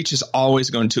 Our reach is always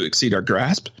going to exceed our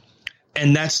grasp.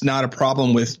 And that's not a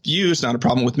problem with you. It's not a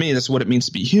problem with me. That's what it means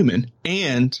to be human.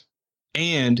 And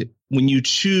when you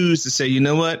choose to say, you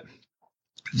know what,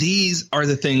 these are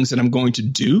the things that I'm going to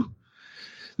do.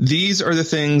 These are the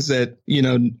things that,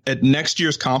 at next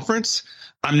year's conference,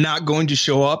 I'm not going to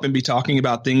show up and be talking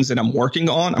about things that I'm working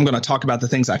on. I'm going to talk about the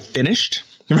things I finished.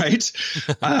 Right.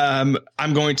 I'm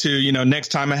going to, next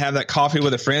time I have that coffee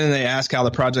with a friend and they ask how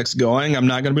the project's going, I'm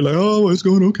not going to be like, oh, it's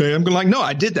going okay. I'm going to like, no,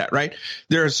 I did that. Right.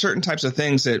 There are certain types of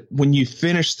things that when you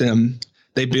finish them,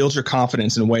 they build your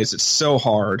confidence in ways that's so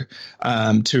hard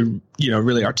to,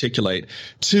 really articulate.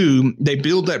 2, they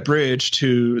build that bridge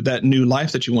to that new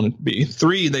life that you want to be.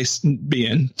 3, they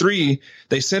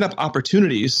set up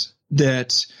opportunities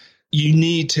that you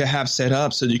need to have set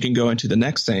up so that you can go into the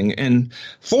next thing. And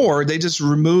 4, they just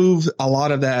remove a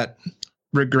lot of that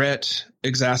regret,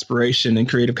 exasperation, and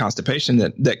creative constipation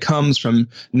that comes from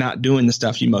not doing the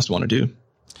stuff you most want to do.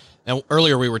 Now,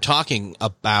 earlier we were talking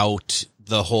about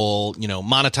the whole,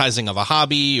 monetizing of a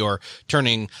hobby, or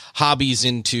turning hobbies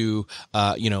into,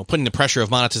 putting the pressure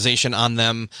of monetization on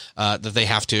them, that they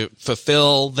have to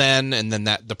fulfill then, and then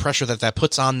the pressure that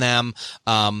puts on them.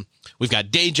 We've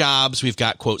got day jobs, we've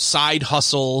got, quote, side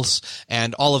hustles,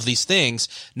 and all of these things.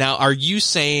 Now, are you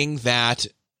saying that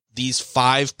these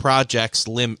 5 projects,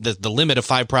 the limit of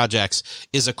 5 projects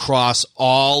is across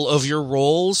all of your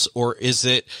roles, or is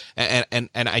it, and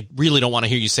I really don't want to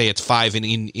hear you say it's 5 in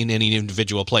any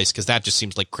individual place, because that just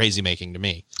seems like crazy making to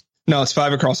me. No, it's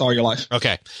 5 across all your life.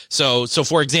 Okay. So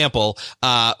for example,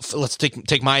 let's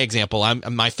take my example.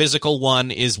 My physical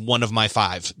one is one of my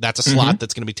 5. That's a slot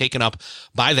that's going to be taken up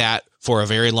by that for a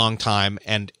very long time.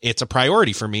 And it's a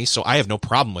priority for me. So I have no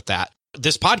problem with that.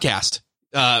 This podcast,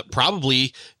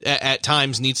 probably at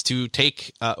times needs to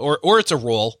take, or it's a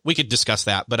role. We could discuss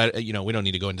that, but we don't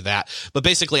need to go into that. But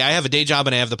basically I have a day job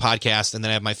and I have the podcast, and then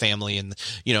I have my family, and,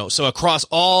 so across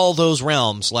all those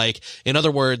realms, like, in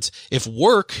other words, if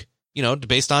work,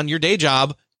 based on your day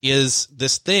job, is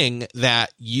this thing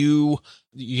that you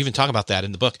even talk about that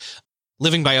in the book,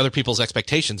 living by other people's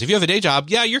expectations. If you have a day job,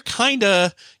 yeah, you're kind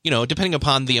of, depending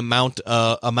upon the amount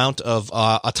of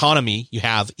autonomy you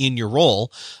have in your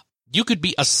role, you could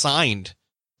be assigned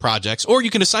projects, or you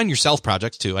can assign yourself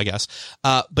projects too, I guess.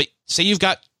 But say you've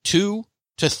got 2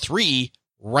 to 3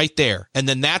 right there. And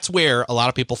then that's where a lot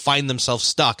of people find themselves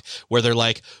stuck, where they're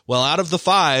like, well, out of the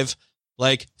 5,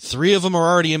 like 3 of them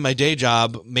are already in my day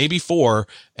job, maybe 4.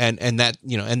 And that,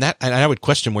 and I would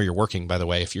question where you're working, by the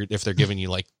way, if they're giving you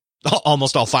like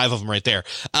almost all 5 of them right there.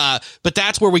 But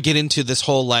that's where we get into this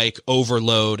whole like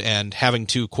overload and having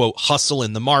to, quote, hustle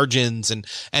in the margins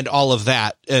and all of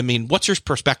that. I mean, what's your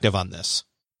perspective on this?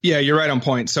 Yeah, you're right on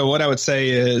point. So what I would say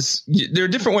is there are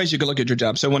different ways you can look at your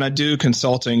job. So when I do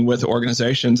consulting with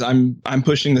organizations, I'm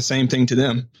pushing the same thing to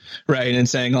them, right? And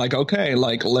saying like, okay,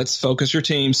 like let's focus your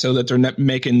team so that they're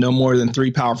making no more than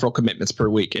 3 powerful commitments per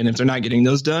week. And if they're not getting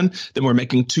those done, then we're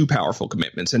making 2 powerful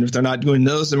commitments. And if they're not doing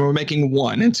those, then we're making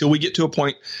 1 until we get to a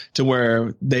point to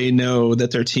where they know that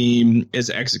their team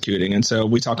is executing. And so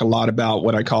we talk a lot about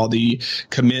what I call the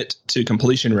commit to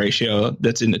completion ratio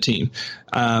that's in the team.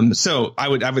 So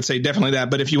I would say definitely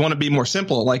that. But if you want to be more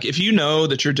simple, like if you know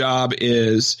that your job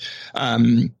is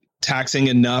taxing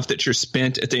enough that you're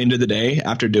spent at the end of the day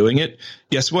after doing it,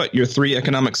 guess what? Your 3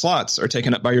 economic slots are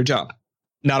taken up by your job.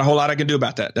 Not a whole lot I can do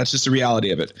about that. That's just the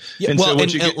reality of it. Yeah, and well,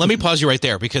 let me pause you right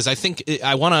there, because I think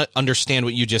I want to understand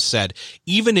what you just said.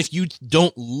 Even if you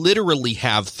don't literally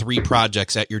have 3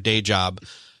 projects at your day job,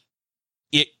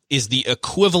 it is the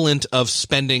equivalent of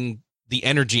spending the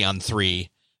energy on 3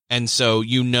 And so,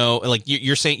 like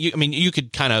you're saying, you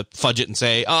could kind of fudge it and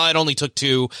say, oh, it only took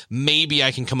 2. Maybe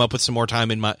I can come up with some more time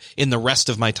in the rest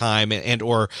of my time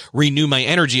or renew my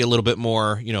energy a little bit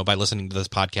more, by listening to this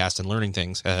podcast and learning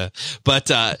things.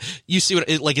 But you see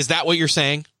is that what you're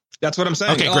saying? That's what I'm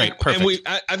saying. Okay, great. Perfect.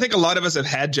 And I think a lot of us have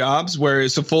had jobs where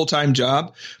it's a full-time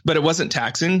job, but it wasn't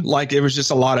taxing. Like it was just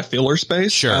a lot of filler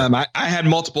space. Sure. I had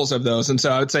multiples of those. And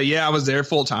so I would say, I was there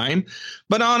full time,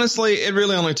 but honestly, it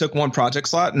really only took one project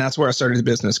slot. And that's where I started the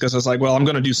business. Cause I was like, well, I'm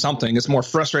going to do something. It's more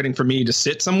frustrating for me to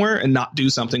sit somewhere and not do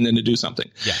something than to do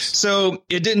something. Yes. So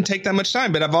it didn't take that much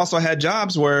time, but I've also had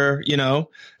jobs where,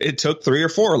 it took 3 or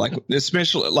 4, like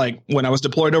especially like when I was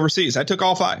deployed overseas, I took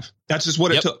all 5. That's just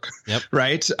what it took. Yep.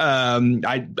 Right.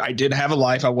 I did have a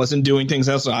life. I wasn't doing things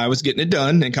else. I was getting it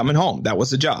done and coming home. That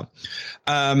was the job.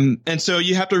 And so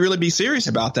you have to really be serious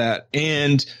about that.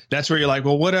 And that's where you're like,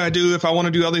 well, what do I do if I want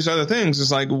to do all these other things?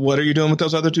 It's like, what are you doing with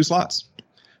those other 2 slots?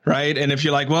 Right. And if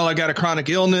you're like, well, I got a chronic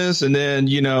illness and then,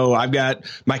 I've got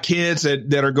my kids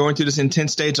that are going through this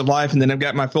intense stage of life. And then I've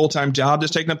got my full-time job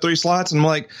that's taking up 3 slots. And I'm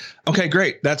like, okay,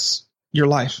 great. That's your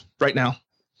life right now.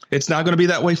 It's not going to be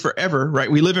that way forever,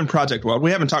 right? We live in project world.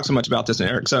 We haven't talked so much about this,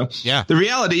 Eric. So the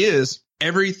reality is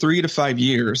every 3 to 5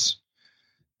 years,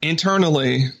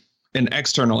 internally and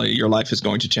externally, your life is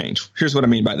going to change. Here's what I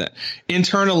mean by that.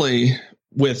 Internally,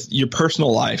 with your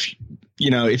personal life,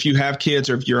 if you have kids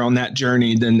or if you're on that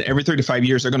journey, then every 3 to 5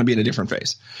 years, they're going to be in a different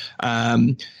phase.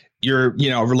 Your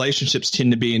relationships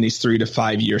tend to be in these 3 to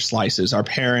 5 year slices. Our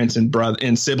parents and brother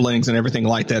and siblings and everything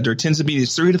like that. There tends to be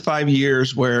these 3 to 5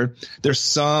 years where there's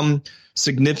some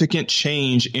significant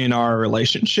change in our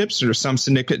relationships or some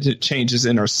significant changes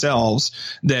in ourselves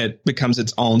that becomes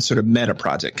its own sort of meta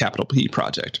project, capital P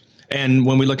project. And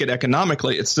when we look at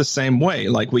economically, it's the same way.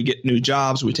 Like we get new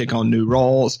jobs, we take on new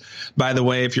roles. By the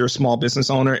way, if you're a small business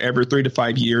owner, every 3 to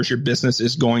 5 years, your business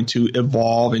is going to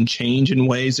evolve and change in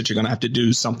ways that you're going to have to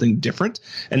do something different.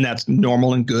 And that's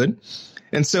normal and good.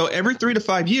 And so every 3 to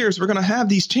 5 years, we're going to have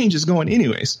these changes going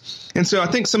anyways. And so I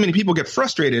think so many people get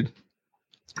frustrated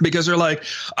because they're like,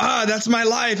 that's my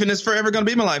life and it's forever going to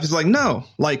be my life. It's like, no,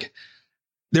 like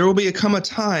there will come a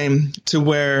time to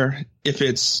where if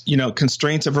it's,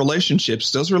 constraints of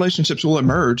relationships, those relationships will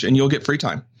emerge and you'll get free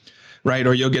time, right?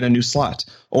 Or you'll get a new slot.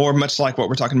 Or much like what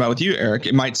we're talking about with you, Eric,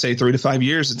 it might say 3 to 5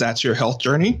 years, that's your health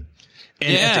journey.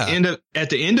 And at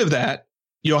the end of that,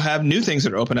 you'll have new things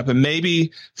that are open up. And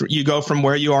maybe you go from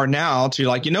where you are now to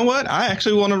like, you know what? I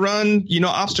actually want to run,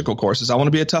 obstacle courses. I want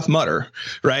to be a Tough Mudder,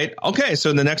 right? Okay. So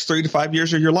in the next 3 to 5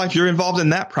 years of your life, you're involved in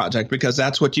that project because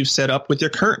that's what you've set up with your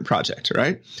current project,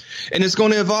 right? And it's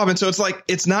going to evolve. And so it's like,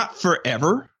 it's not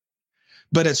forever,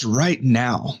 but it's right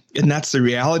now. And that's the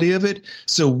reality of it.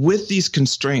 So with these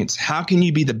constraints, how can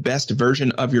you be the best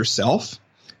version of yourself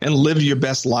and live your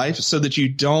best life so that you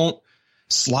don't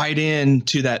slide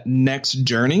into that next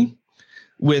journey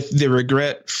with the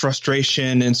regret,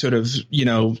 frustration, and sort of,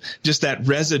 just that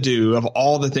residue of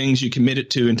all the things you committed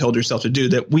to and told yourself to do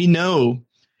that we know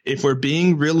if we're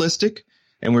being realistic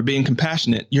and we're being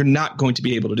compassionate, you're not going to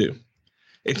be able to do.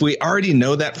 If we already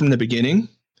know that from the beginning,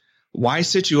 why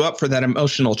set you up for that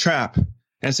emotional trap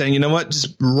and saying, you know what,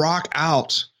 just rock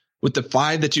out with the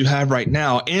 5 that you have right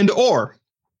now or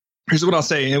here's what I'll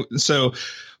say. So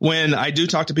when I do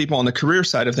talk to people on the career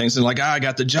side of things and like, I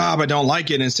got the job, I don't like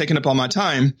it, and it's taking up all my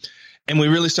time. And we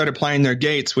really start applying their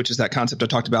gates, which is that concept I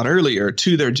talked about earlier,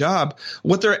 to their job.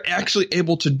 What they're actually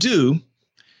able to do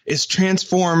is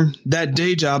transform that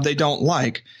day job they don't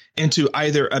like into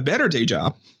either a better day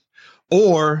job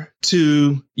or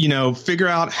to, figure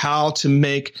out how to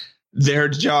make their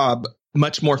job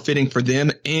much more fitting for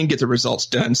them and get the results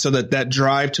done so that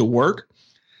drive to work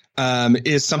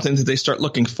is something that they start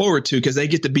looking forward to because they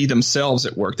get to be themselves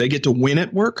at work. They get to win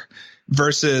at work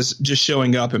versus just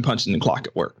showing up and punching the clock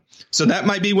at work. So that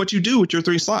might be what you do with your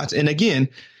 3 slots. And again,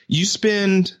 you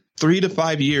spend 3 to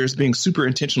 5 years being super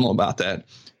intentional about that.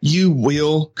 You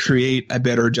will create a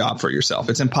better job for yourself.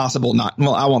 It's impossible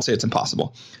I won't say it's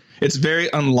impossible. It's very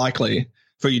unlikely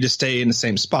for you to stay in the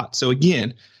same spot. So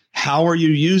again, how are you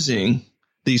using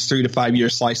these 3 to 5 year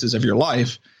slices of your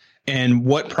life? And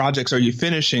what projects are you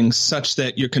finishing such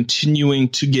that you're continuing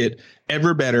to get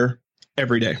ever better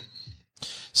every day?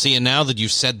 See, and now that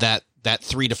you've said that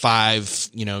 3 to 5,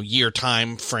 year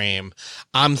time frame,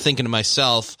 I'm thinking to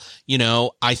myself,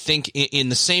 I think in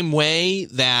the same way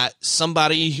that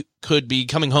somebody could be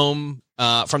coming home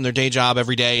from their day job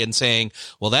every day and saying,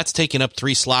 well, that's taking up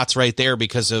 3 slots right there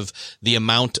because of the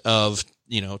amount of,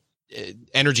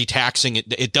 energy taxing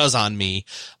it does on me.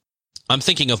 I'm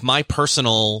thinking of my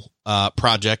personal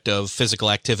project of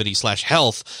physical activity /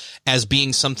 health as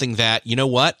being something that, you know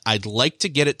what, I'd like to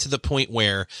get it to the point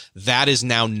where that is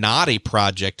now not a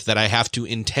project that I have to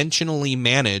intentionally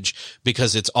manage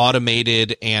because it's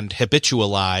automated and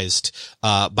habitualized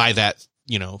by that,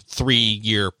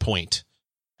 3-year point.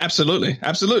 Absolutely.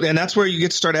 Absolutely. And that's where you get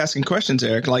to start asking questions,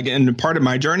 Eric. And part of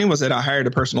my journey was that I hired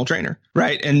a personal trainer,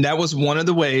 right? And that was one of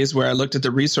the ways where I looked at the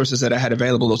resources that I had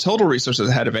available, the total resources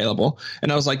I had available.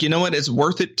 And I was like, you know what? It's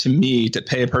worth it to me to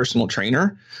pay a personal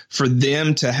trainer for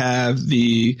them to have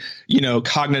the,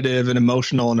 cognitive and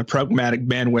emotional and the pragmatic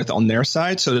bandwidth on their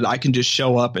side so that I can just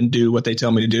show up and do what they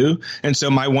tell me to do. And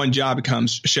so my one job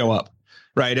becomes show up.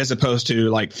 Right. As opposed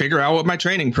to figure out what my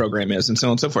training program is and so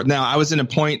on and so forth. Now, I was in a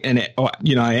point I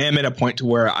am at a point to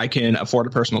where I can afford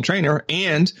a personal trainer.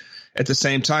 And at the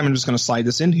same time, I'm just going to slide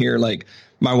this in here.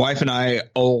 My wife and I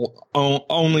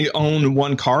only own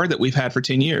one car that we've had for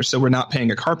 10 years. So we're not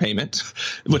paying a car payment,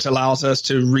 which allows us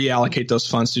to reallocate those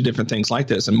funds to different things like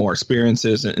this and more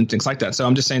experiences and things like that. So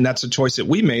I'm just saying that's a choice that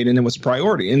we made and it was a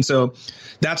priority. And so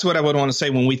that's what I would want to say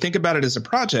when we think about it as a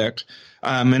project.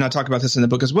 And I talk about this in the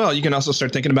book as well. You can also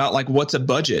start thinking about what's a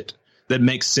budget that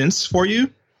makes sense for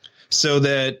you so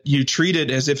that you treat it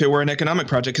as if it were an economic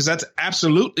project, because that's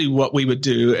absolutely what we would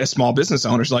do as small business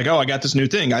owners. I got this new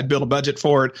thing. I'd build a budget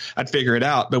for it. I'd figure it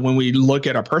out. But when we look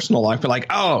at our personal life, we're like,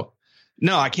 oh,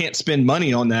 no, I can't spend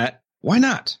money on that. Why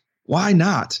not? Why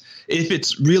not? If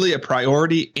it's really a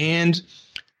priority and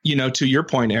to your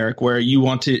point, Eric, where you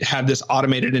want to have this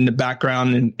automated in the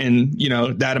background and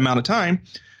that amount of time,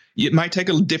 it might take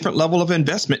a different level of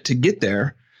investment to get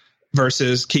there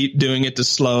versus keep doing it the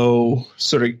slow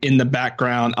sort of in the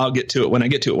background. I'll get to it when I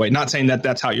get to it way. Not saying that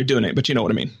that's how you're doing it, but you know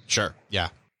what I mean? Sure. Yeah.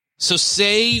 So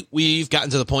say we've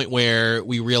gotten to the point where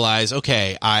we realize,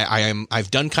 okay,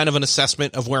 I've done kind of an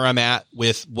assessment of where I'm at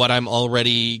with what I'm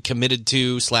already committed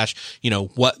to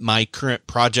 / what my current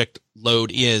project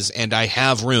load is. And I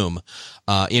have room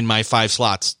in my 5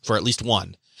 slots for at least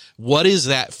one. What is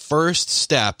that first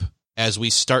step as we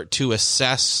start to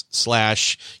assess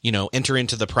 / enter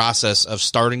into the process of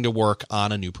starting to work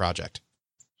on a new project?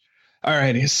 All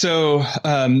righty. So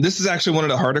this is actually one of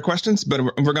the harder questions, but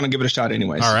we're going to give it a shot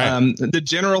anyways. All right. The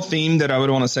general theme that I would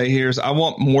want to say here is I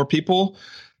want more people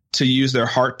to use their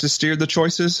heart to steer the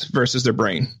choices versus their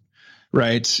brain,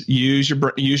 right? Use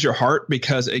your heart,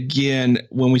 because again,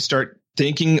 when we start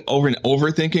thinking over and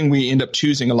overthinking, we end up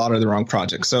choosing a lot of the wrong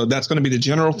projects. So that's going to be the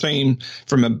general theme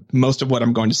from most of what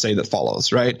I'm going to say that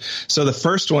follows, right? So the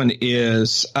first one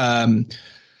is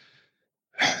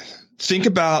think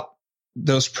about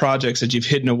those projects that you've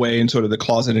hidden away in sort of the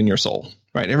closet in your soul,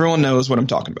 right? Everyone knows what I'm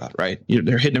talking about, right?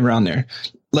 They're hidden around there.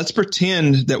 Let's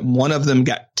pretend that one of them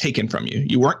got taken from you.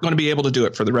 You weren't going to be able to do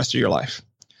it for the rest of your life.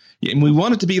 And we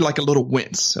want it to be like a little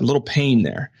wince, a little pain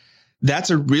there.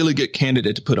 That's a really good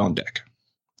candidate to put on deck,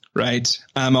 right?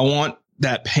 I want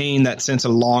that pain, that sense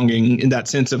of longing, and that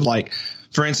sense of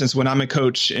for instance, when I'm a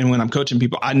coach and when I'm coaching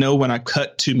people, I know when I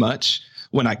cut too much,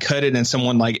 when I cut it and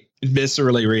someone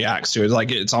viscerally reacts to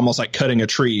it, it's almost like cutting a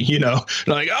tree,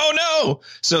 oh no.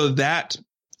 So that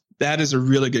is a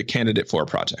really good candidate for a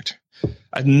project.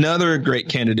 Another great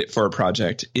candidate for a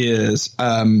project is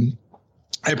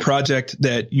a project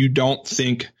that you don't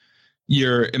think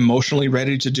you're emotionally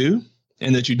ready to do,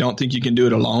 and that you don't think you can do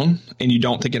it alone, and you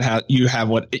don't think you have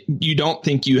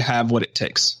what it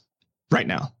takes right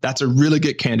now. That's a really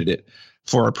good candidate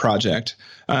for a project,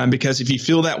 because if you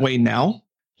feel that way now,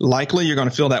 likely you're going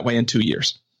to feel that way in 2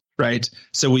 years, right?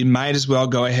 So we might as well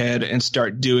go ahead and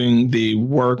start doing the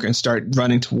work and start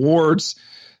running towards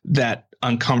that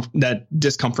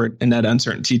discomfort and that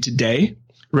uncertainty today,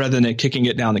 rather than kicking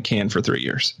it down the can for 3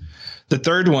 years. The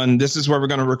third one, this is where we're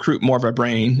going to recruit more of our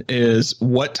brain, is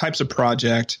what types of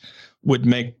project would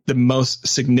make the most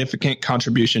significant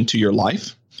contribution to your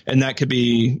life. And that could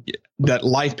be, that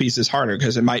life piece is harder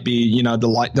because it might be,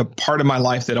 the part of my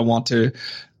life that I want to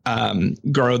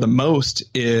grow the most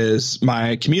is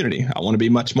my community. I want to be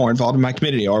much more involved in my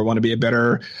community, or I want to be a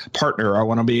better partner, or I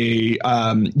want to be,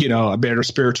 a better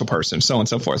spiritual person, so on and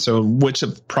so forth. So which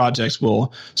of projects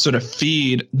will sort of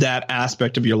feed that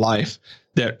aspect of your life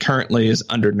that currently is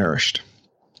undernourished?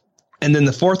 And then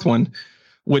the fourth one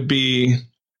would be,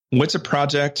 what's a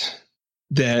project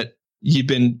that you've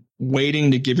been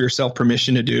waiting to give yourself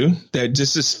permission to do, that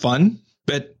just is fun,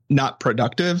 but not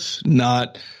productive,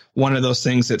 not one of those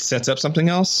things that sets up something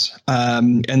else,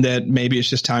 and that maybe it's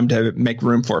just time to make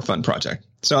room for a fun project.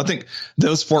 So I think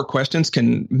those 4 questions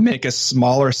can make a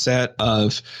smaller set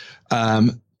of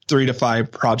 3 to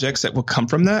 5 projects that will come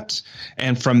from that.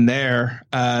 And from there,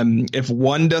 if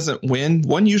one doesn't win,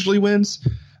 one usually wins.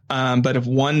 But if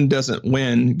one doesn't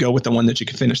win, go with the one that you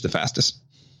can finish the fastest.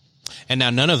 And now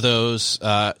none of those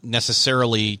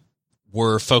necessarily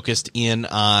were focused in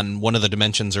on one of the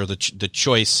dimensions or the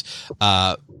choice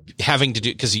having to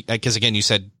do, because again, you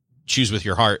said choose with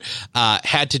your heart,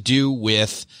 had to do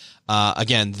with,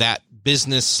 again, that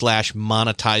business /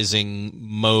 monetizing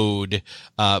mode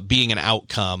being an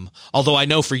outcome. Although I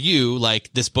know for you,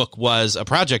 like, this book was a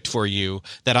project for you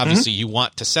that obviously you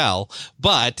want to sell,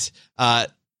 but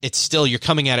it's still, you're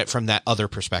coming at it from that other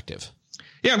perspective.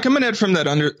 Yeah, I'm coming at it from that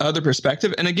other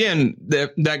perspective. And again,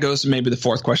 that goes to maybe the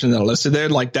fourth question that I listed there.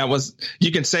 Like, that was,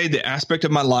 you can say the aspect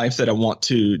of my life that I want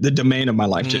to, the domain of my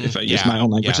life, if I use my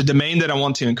own language, the domain that I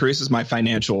want to increase is my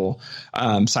financial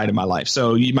side of my life.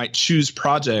 So you might choose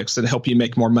projects that help you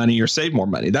make more money or save more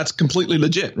money. That's completely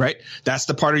legit, right? That's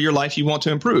the part of your life you want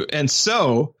to improve. And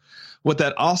so what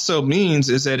that also means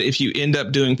is that if you end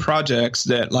up doing projects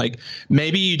that, like,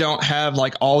 maybe you don't have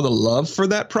like all the love for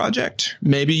that project,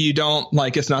 maybe you don't,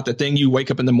 like, it's not the thing you wake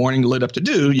up in the morning lit up to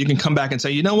do, you can come back and say,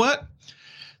 you know what?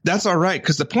 That's all right.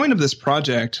 Because the point of this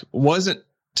project wasn't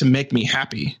to make me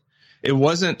happy. It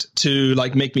wasn't to,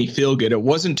 like, make me feel good. It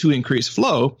wasn't to increase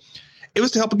flow. It was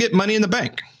to help get money in the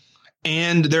bank.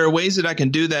 And there are ways that I can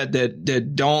do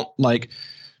that don't, like,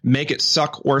 make it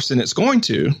suck worse than it's going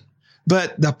to.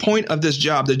 But the point of this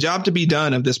job, the job to be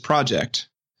done of this project,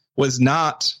 was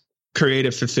not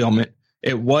creative fulfillment.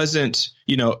 It wasn't,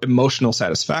 emotional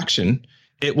satisfaction.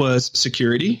 It was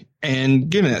security and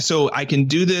giving it. So I can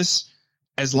do this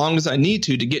as long as I need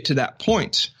to get to that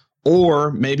point.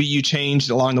 Or maybe you changed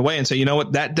along the way and say, you know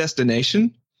what, that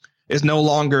destination is no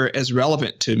longer as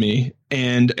relevant to me.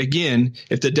 And again,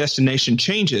 if the destination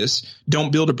changes,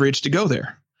 don't build a bridge to go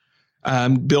there.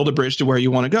 Build a bridge to where you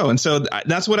want to go. And so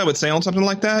that's what I would say on something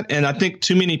like that. And I think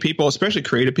too many people, especially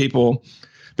creative people,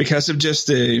 because of just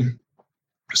the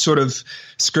sort of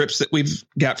scripts that we've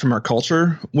got from our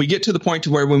culture, we get to the point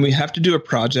to where when we have to do a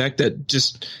project that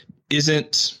just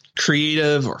isn't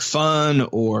creative or fun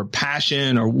or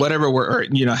passion or whatever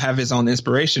have his own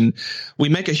inspiration, we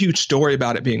make a huge story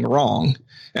about it being wrong.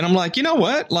 And I'm like, you know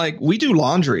what? Like, we do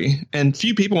laundry, and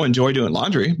few people enjoy doing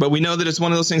laundry, but we know that it's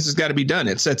one of those things that's got to be done.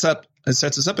 It sets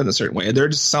us up in a certain way.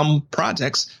 There's some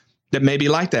projects that may be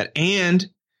like that. And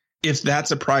if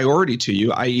that's a priority to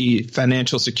you, i.e.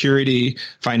 financial security,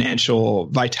 financial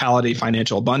vitality,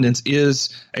 financial abundance is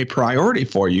a priority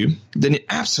for you, then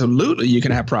absolutely you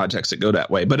can have projects that go that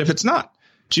way. But if it's not,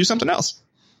 choose something else.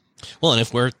 Well, and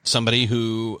if we're somebody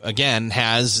who, again,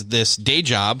 has this day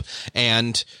job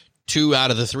and 2 out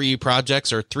of the 3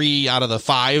 projects or 3 out of the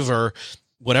 5 or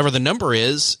whatever the number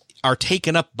is are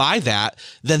taken up by that,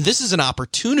 then this is an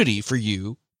opportunity for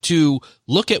you to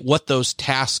look at what those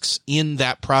tasks in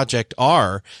that project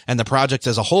are and the project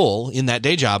as a whole in that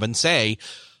day job and say,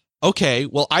 okay,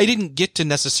 well, I didn't get to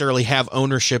necessarily have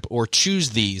ownership or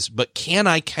choose these, but can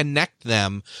I connect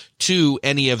them to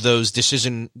any of those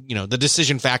the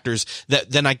decision factors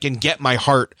that then I can get my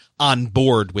heart on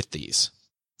board with these?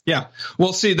 Yeah.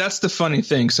 Well, see, that's the funny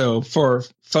thing. So for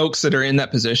folks that are in that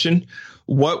position,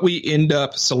 what we end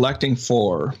up selecting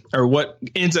for, or what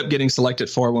ends up getting selected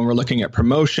for when we're looking at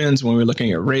promotions, when we're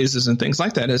looking at raises and things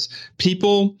like that, is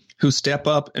people who step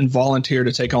up and volunteer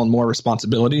to take on more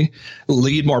responsibility,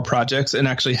 lead more projects, and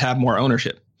actually have more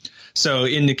ownership. So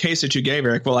in the case that you gave,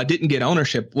 Eric, well, I didn't get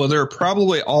ownership. Well, there are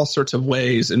probably all sorts of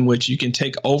ways in which you can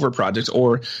take over projects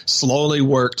or slowly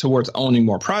work towards owning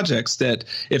more projects, that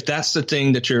if that's the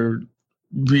thing that you're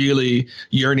really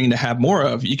yearning to have more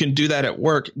of, you can do that at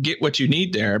work, get what you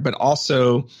need there, but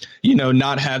also,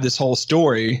 not have this whole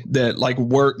story that like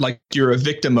work, like you're a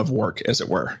victim of work, as it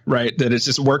were, right? That it's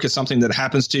just work is something that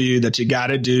happens to you that you got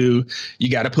to do. You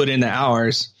got to put in the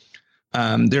hours.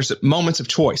 There's moments of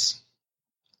choice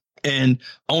and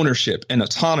ownership and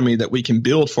autonomy that we can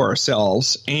build for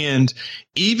ourselves. And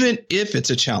even if it's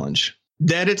a challenge,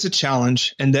 that it's a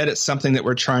challenge and that it's something that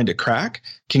we're trying to crack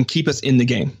can keep us in the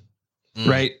game.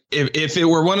 Right. If it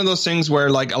were one of those things where,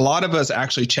 like, a lot of us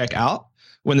actually check out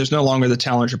when there's no longer the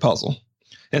challenge or puzzle.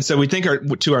 And so we think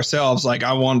to ourselves, like,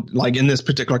 I want, like, in this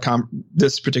particular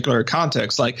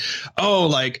context, like, oh,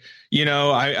 like,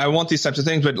 I want these types of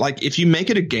things. But like, if you make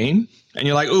it a game and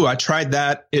you're like, oh, I tried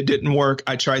that, it didn't work.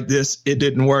 I tried this, it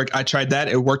didn't work. I tried that,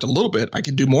 it worked a little bit. I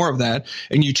can do more of that.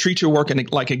 And you treat your work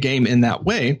like a game in that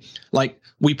way. Like,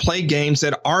 we play games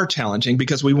that are challenging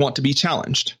because we want to be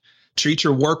challenged. Treat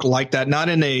your work like that, not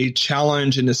in a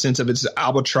challenge in the sense of it's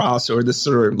albatross or this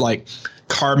sort of like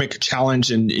karmic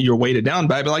challenge and you're weighted down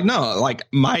by it. But like, no, like,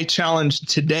 my challenge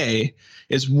today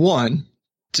is 1,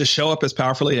 to show up as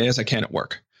powerfully as I can at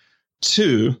work.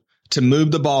 2, to move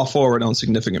the ball forward on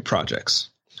significant projects.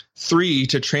 3,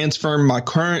 to transform my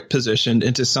current position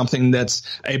into something that's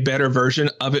a better version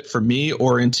of it for me,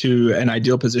 or into an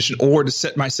ideal position, or to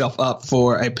set myself up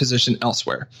for a position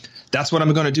elsewhere. That's what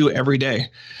I'm going to do every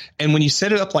day. And when you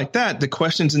set it up like that, the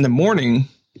questions in the morning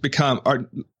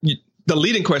the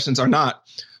leading questions are not,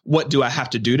 what do I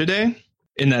have to do today,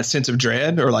 in that sense of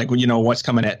dread, or like, what's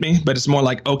coming at me? But it's more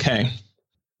like, okay,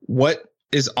 what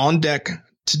is on deck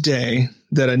today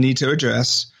that I need to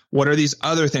address? What are these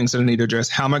other things that I need to address?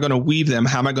 How am I going to weave them?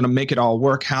 How am I going to make it all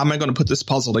work? How am I going to put this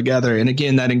puzzle together? And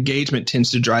again, that engagement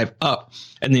tends to drive up,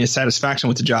 and the satisfaction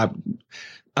with the job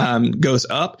goes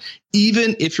up,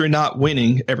 even if you're not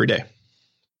winning every day.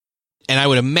 And I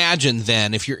would imagine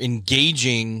then, if you're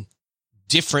engaging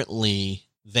differently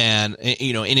than,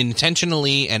 in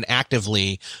intentionally and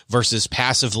actively versus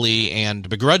passively and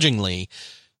begrudgingly,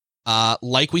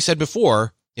 like we said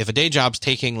before, if a day job's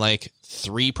taking like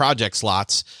 3 project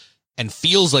slots and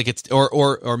feels like it's,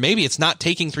 or maybe it's not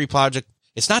taking 3 project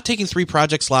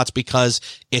slots because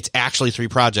it's actually 3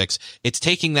 projects. It's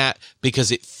taking that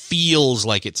because it feels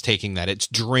like it's taking that. It's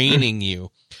draining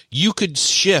you. You could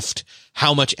shift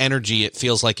how much energy it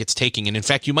feels like it's taking. And in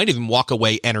fact, you might even walk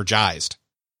away energized.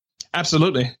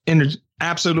 Absolutely.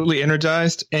 Absolutely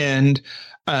energized. And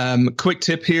quick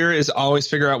tip here is always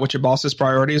figure out what your boss's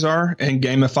priorities are and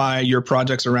gamify your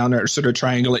projects around that, or sort of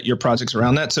triangulate your projects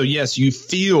around that. So yes, you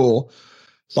feel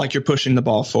like you're pushing the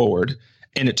ball forward,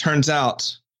 and it turns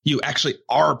out you actually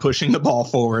are pushing the ball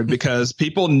forward, because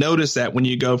people notice that when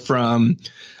you go from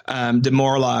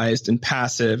demoralized and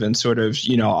passive and sort of,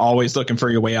 always looking for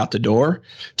your way out the door,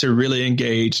 to really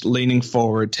engaged, leaning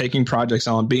forward, taking projects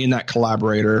on, being that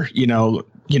collaborator,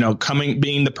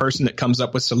 being the person that comes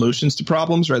up with solutions to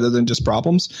problems rather than just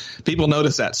problems. People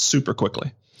notice that super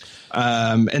quickly.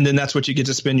 And then that's what you get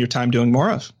to spend your time doing more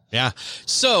of. Yeah.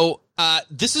 So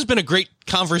this has been a great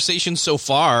conversation so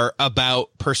far about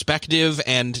perspective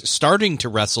and starting to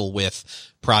wrestle with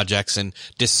projects and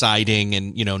deciding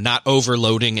and, not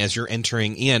overloading as you're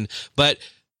entering in. But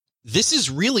this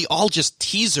is really all just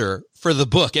teaser for the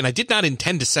book. And I did not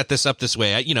intend to set this up this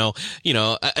way. There's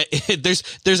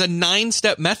a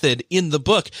 9-step method in the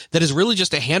book that is really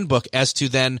just a handbook as to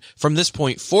then, from this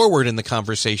point forward in the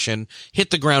conversation, hit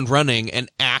the ground running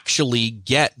and actually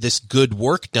get this good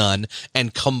work done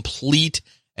and complete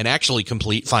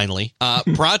finally,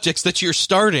 projects that you're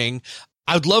starting.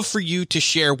 I would love for you to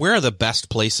share where are the best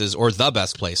places, or the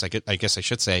best place, I guess I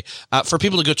should say, for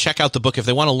people to go check out the book if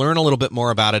they want to learn a little bit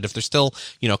more about it. If they're still,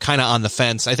 kind of on the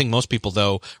fence. I think most people,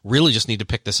 though, really just need to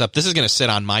pick this up. This is going to sit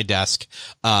on my desk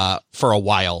for a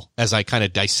while as I kind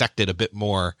of dissect it a bit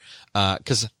more.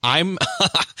 Cause I've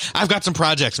got some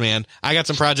projects, man. I got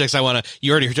some projects I want to,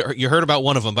 you heard about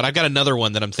one of them, but I've got another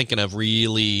one that I'm thinking of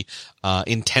really,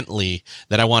 intently,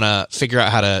 that I want to figure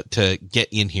out how to get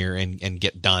in here and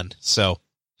get done. So.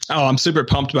 Oh, I'm super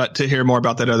pumped to hear more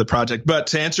about that other project. But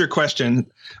to answer your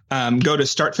question, go to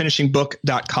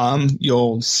startfinishingbook.com.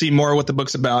 You'll see more of what the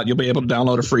book's about. You'll be able to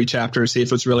download a free chapter, see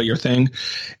if it's really your thing.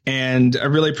 And I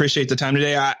really appreciate the time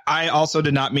today. I also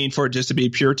did not mean for it just to be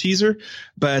pure teaser,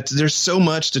 but there's so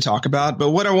much to talk about. But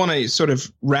what I want to sort of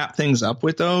wrap things up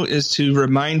with, though, is to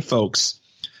remind folks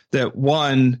that,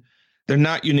 one, they're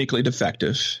not uniquely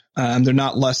defective. They're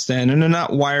not less than, and they're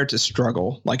not wired to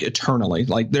struggle like eternally.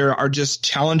 Like, there are just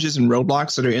challenges and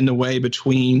roadblocks that are in the way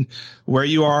between where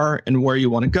you are and where you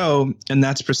want to go. And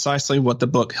that's precisely what the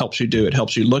book helps you do. It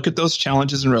helps you look at those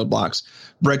challenges and roadblocks,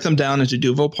 break them down into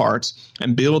doable parts,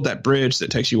 and build that bridge that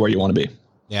takes you where you want to be.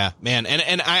 Yeah, man.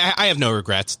 And I have no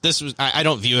regrets. I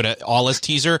don't view it at all as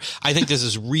teaser. I think this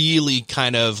is really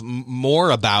kind of more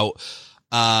about,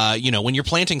 when you're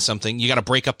planting something, you got to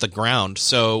break up the ground.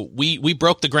 So we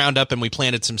broke the ground up and we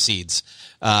planted some seeds.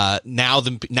 Now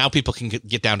people can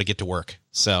get to work.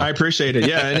 So I appreciate it.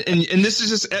 Yeah. and this is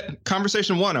just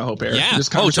conversation 1, I hope, Eric. Yeah.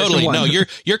 Totally. 1. No,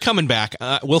 you're coming back.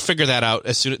 We'll figure that out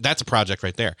as soon. That's a project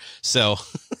right there. So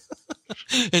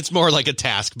it's more like a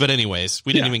task, but anyways,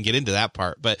 we didn't even get into that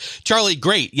part, but Charlie,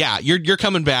 great. Yeah. You're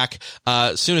coming back,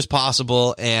 as soon as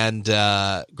possible, and,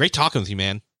 great talking with you,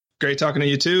 man. Great talking to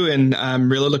you too, and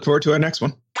I'm really looking forward to our next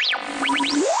one.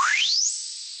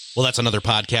 Well, that's another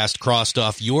podcast crossed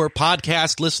off your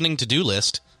podcast listening to-do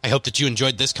list. I hope that you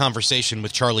enjoyed this conversation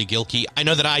with Charlie Gilkey. I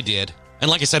know that I did. And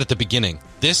like I said at the beginning,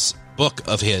 this book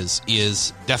of his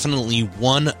is definitely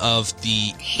one of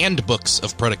the handbooks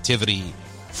of productivity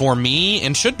for me,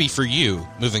 and should be for you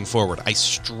moving forward. I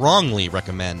strongly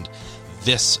recommend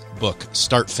this book,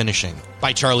 Start Finishing,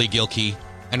 by Charlie Gilkey.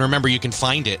 And remember, you can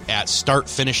find it at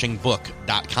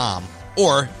startfinishingbook.com.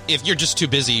 Or if you're just too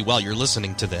busy while you're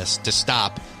listening to this to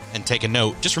stop and take a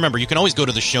note, just remember, you can always go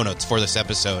to the show notes for this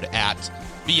episode at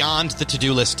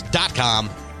beyondthetodolist.com.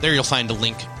 There you'll find a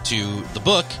link to the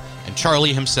book and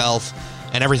Charlie himself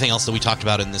and everything else that we talked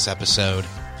about in this episode.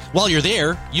 While you're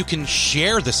there, you can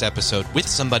share this episode with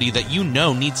somebody that you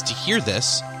know needs to hear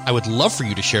this. I would love for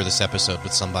you to share this episode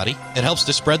with somebody. It helps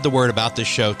to spread the word about this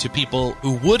show to people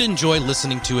who would enjoy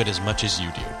listening to it as much as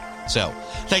you do. So,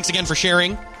 thanks again for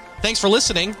sharing. Thanks for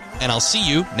listening, and I'll see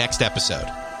you next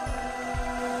episode.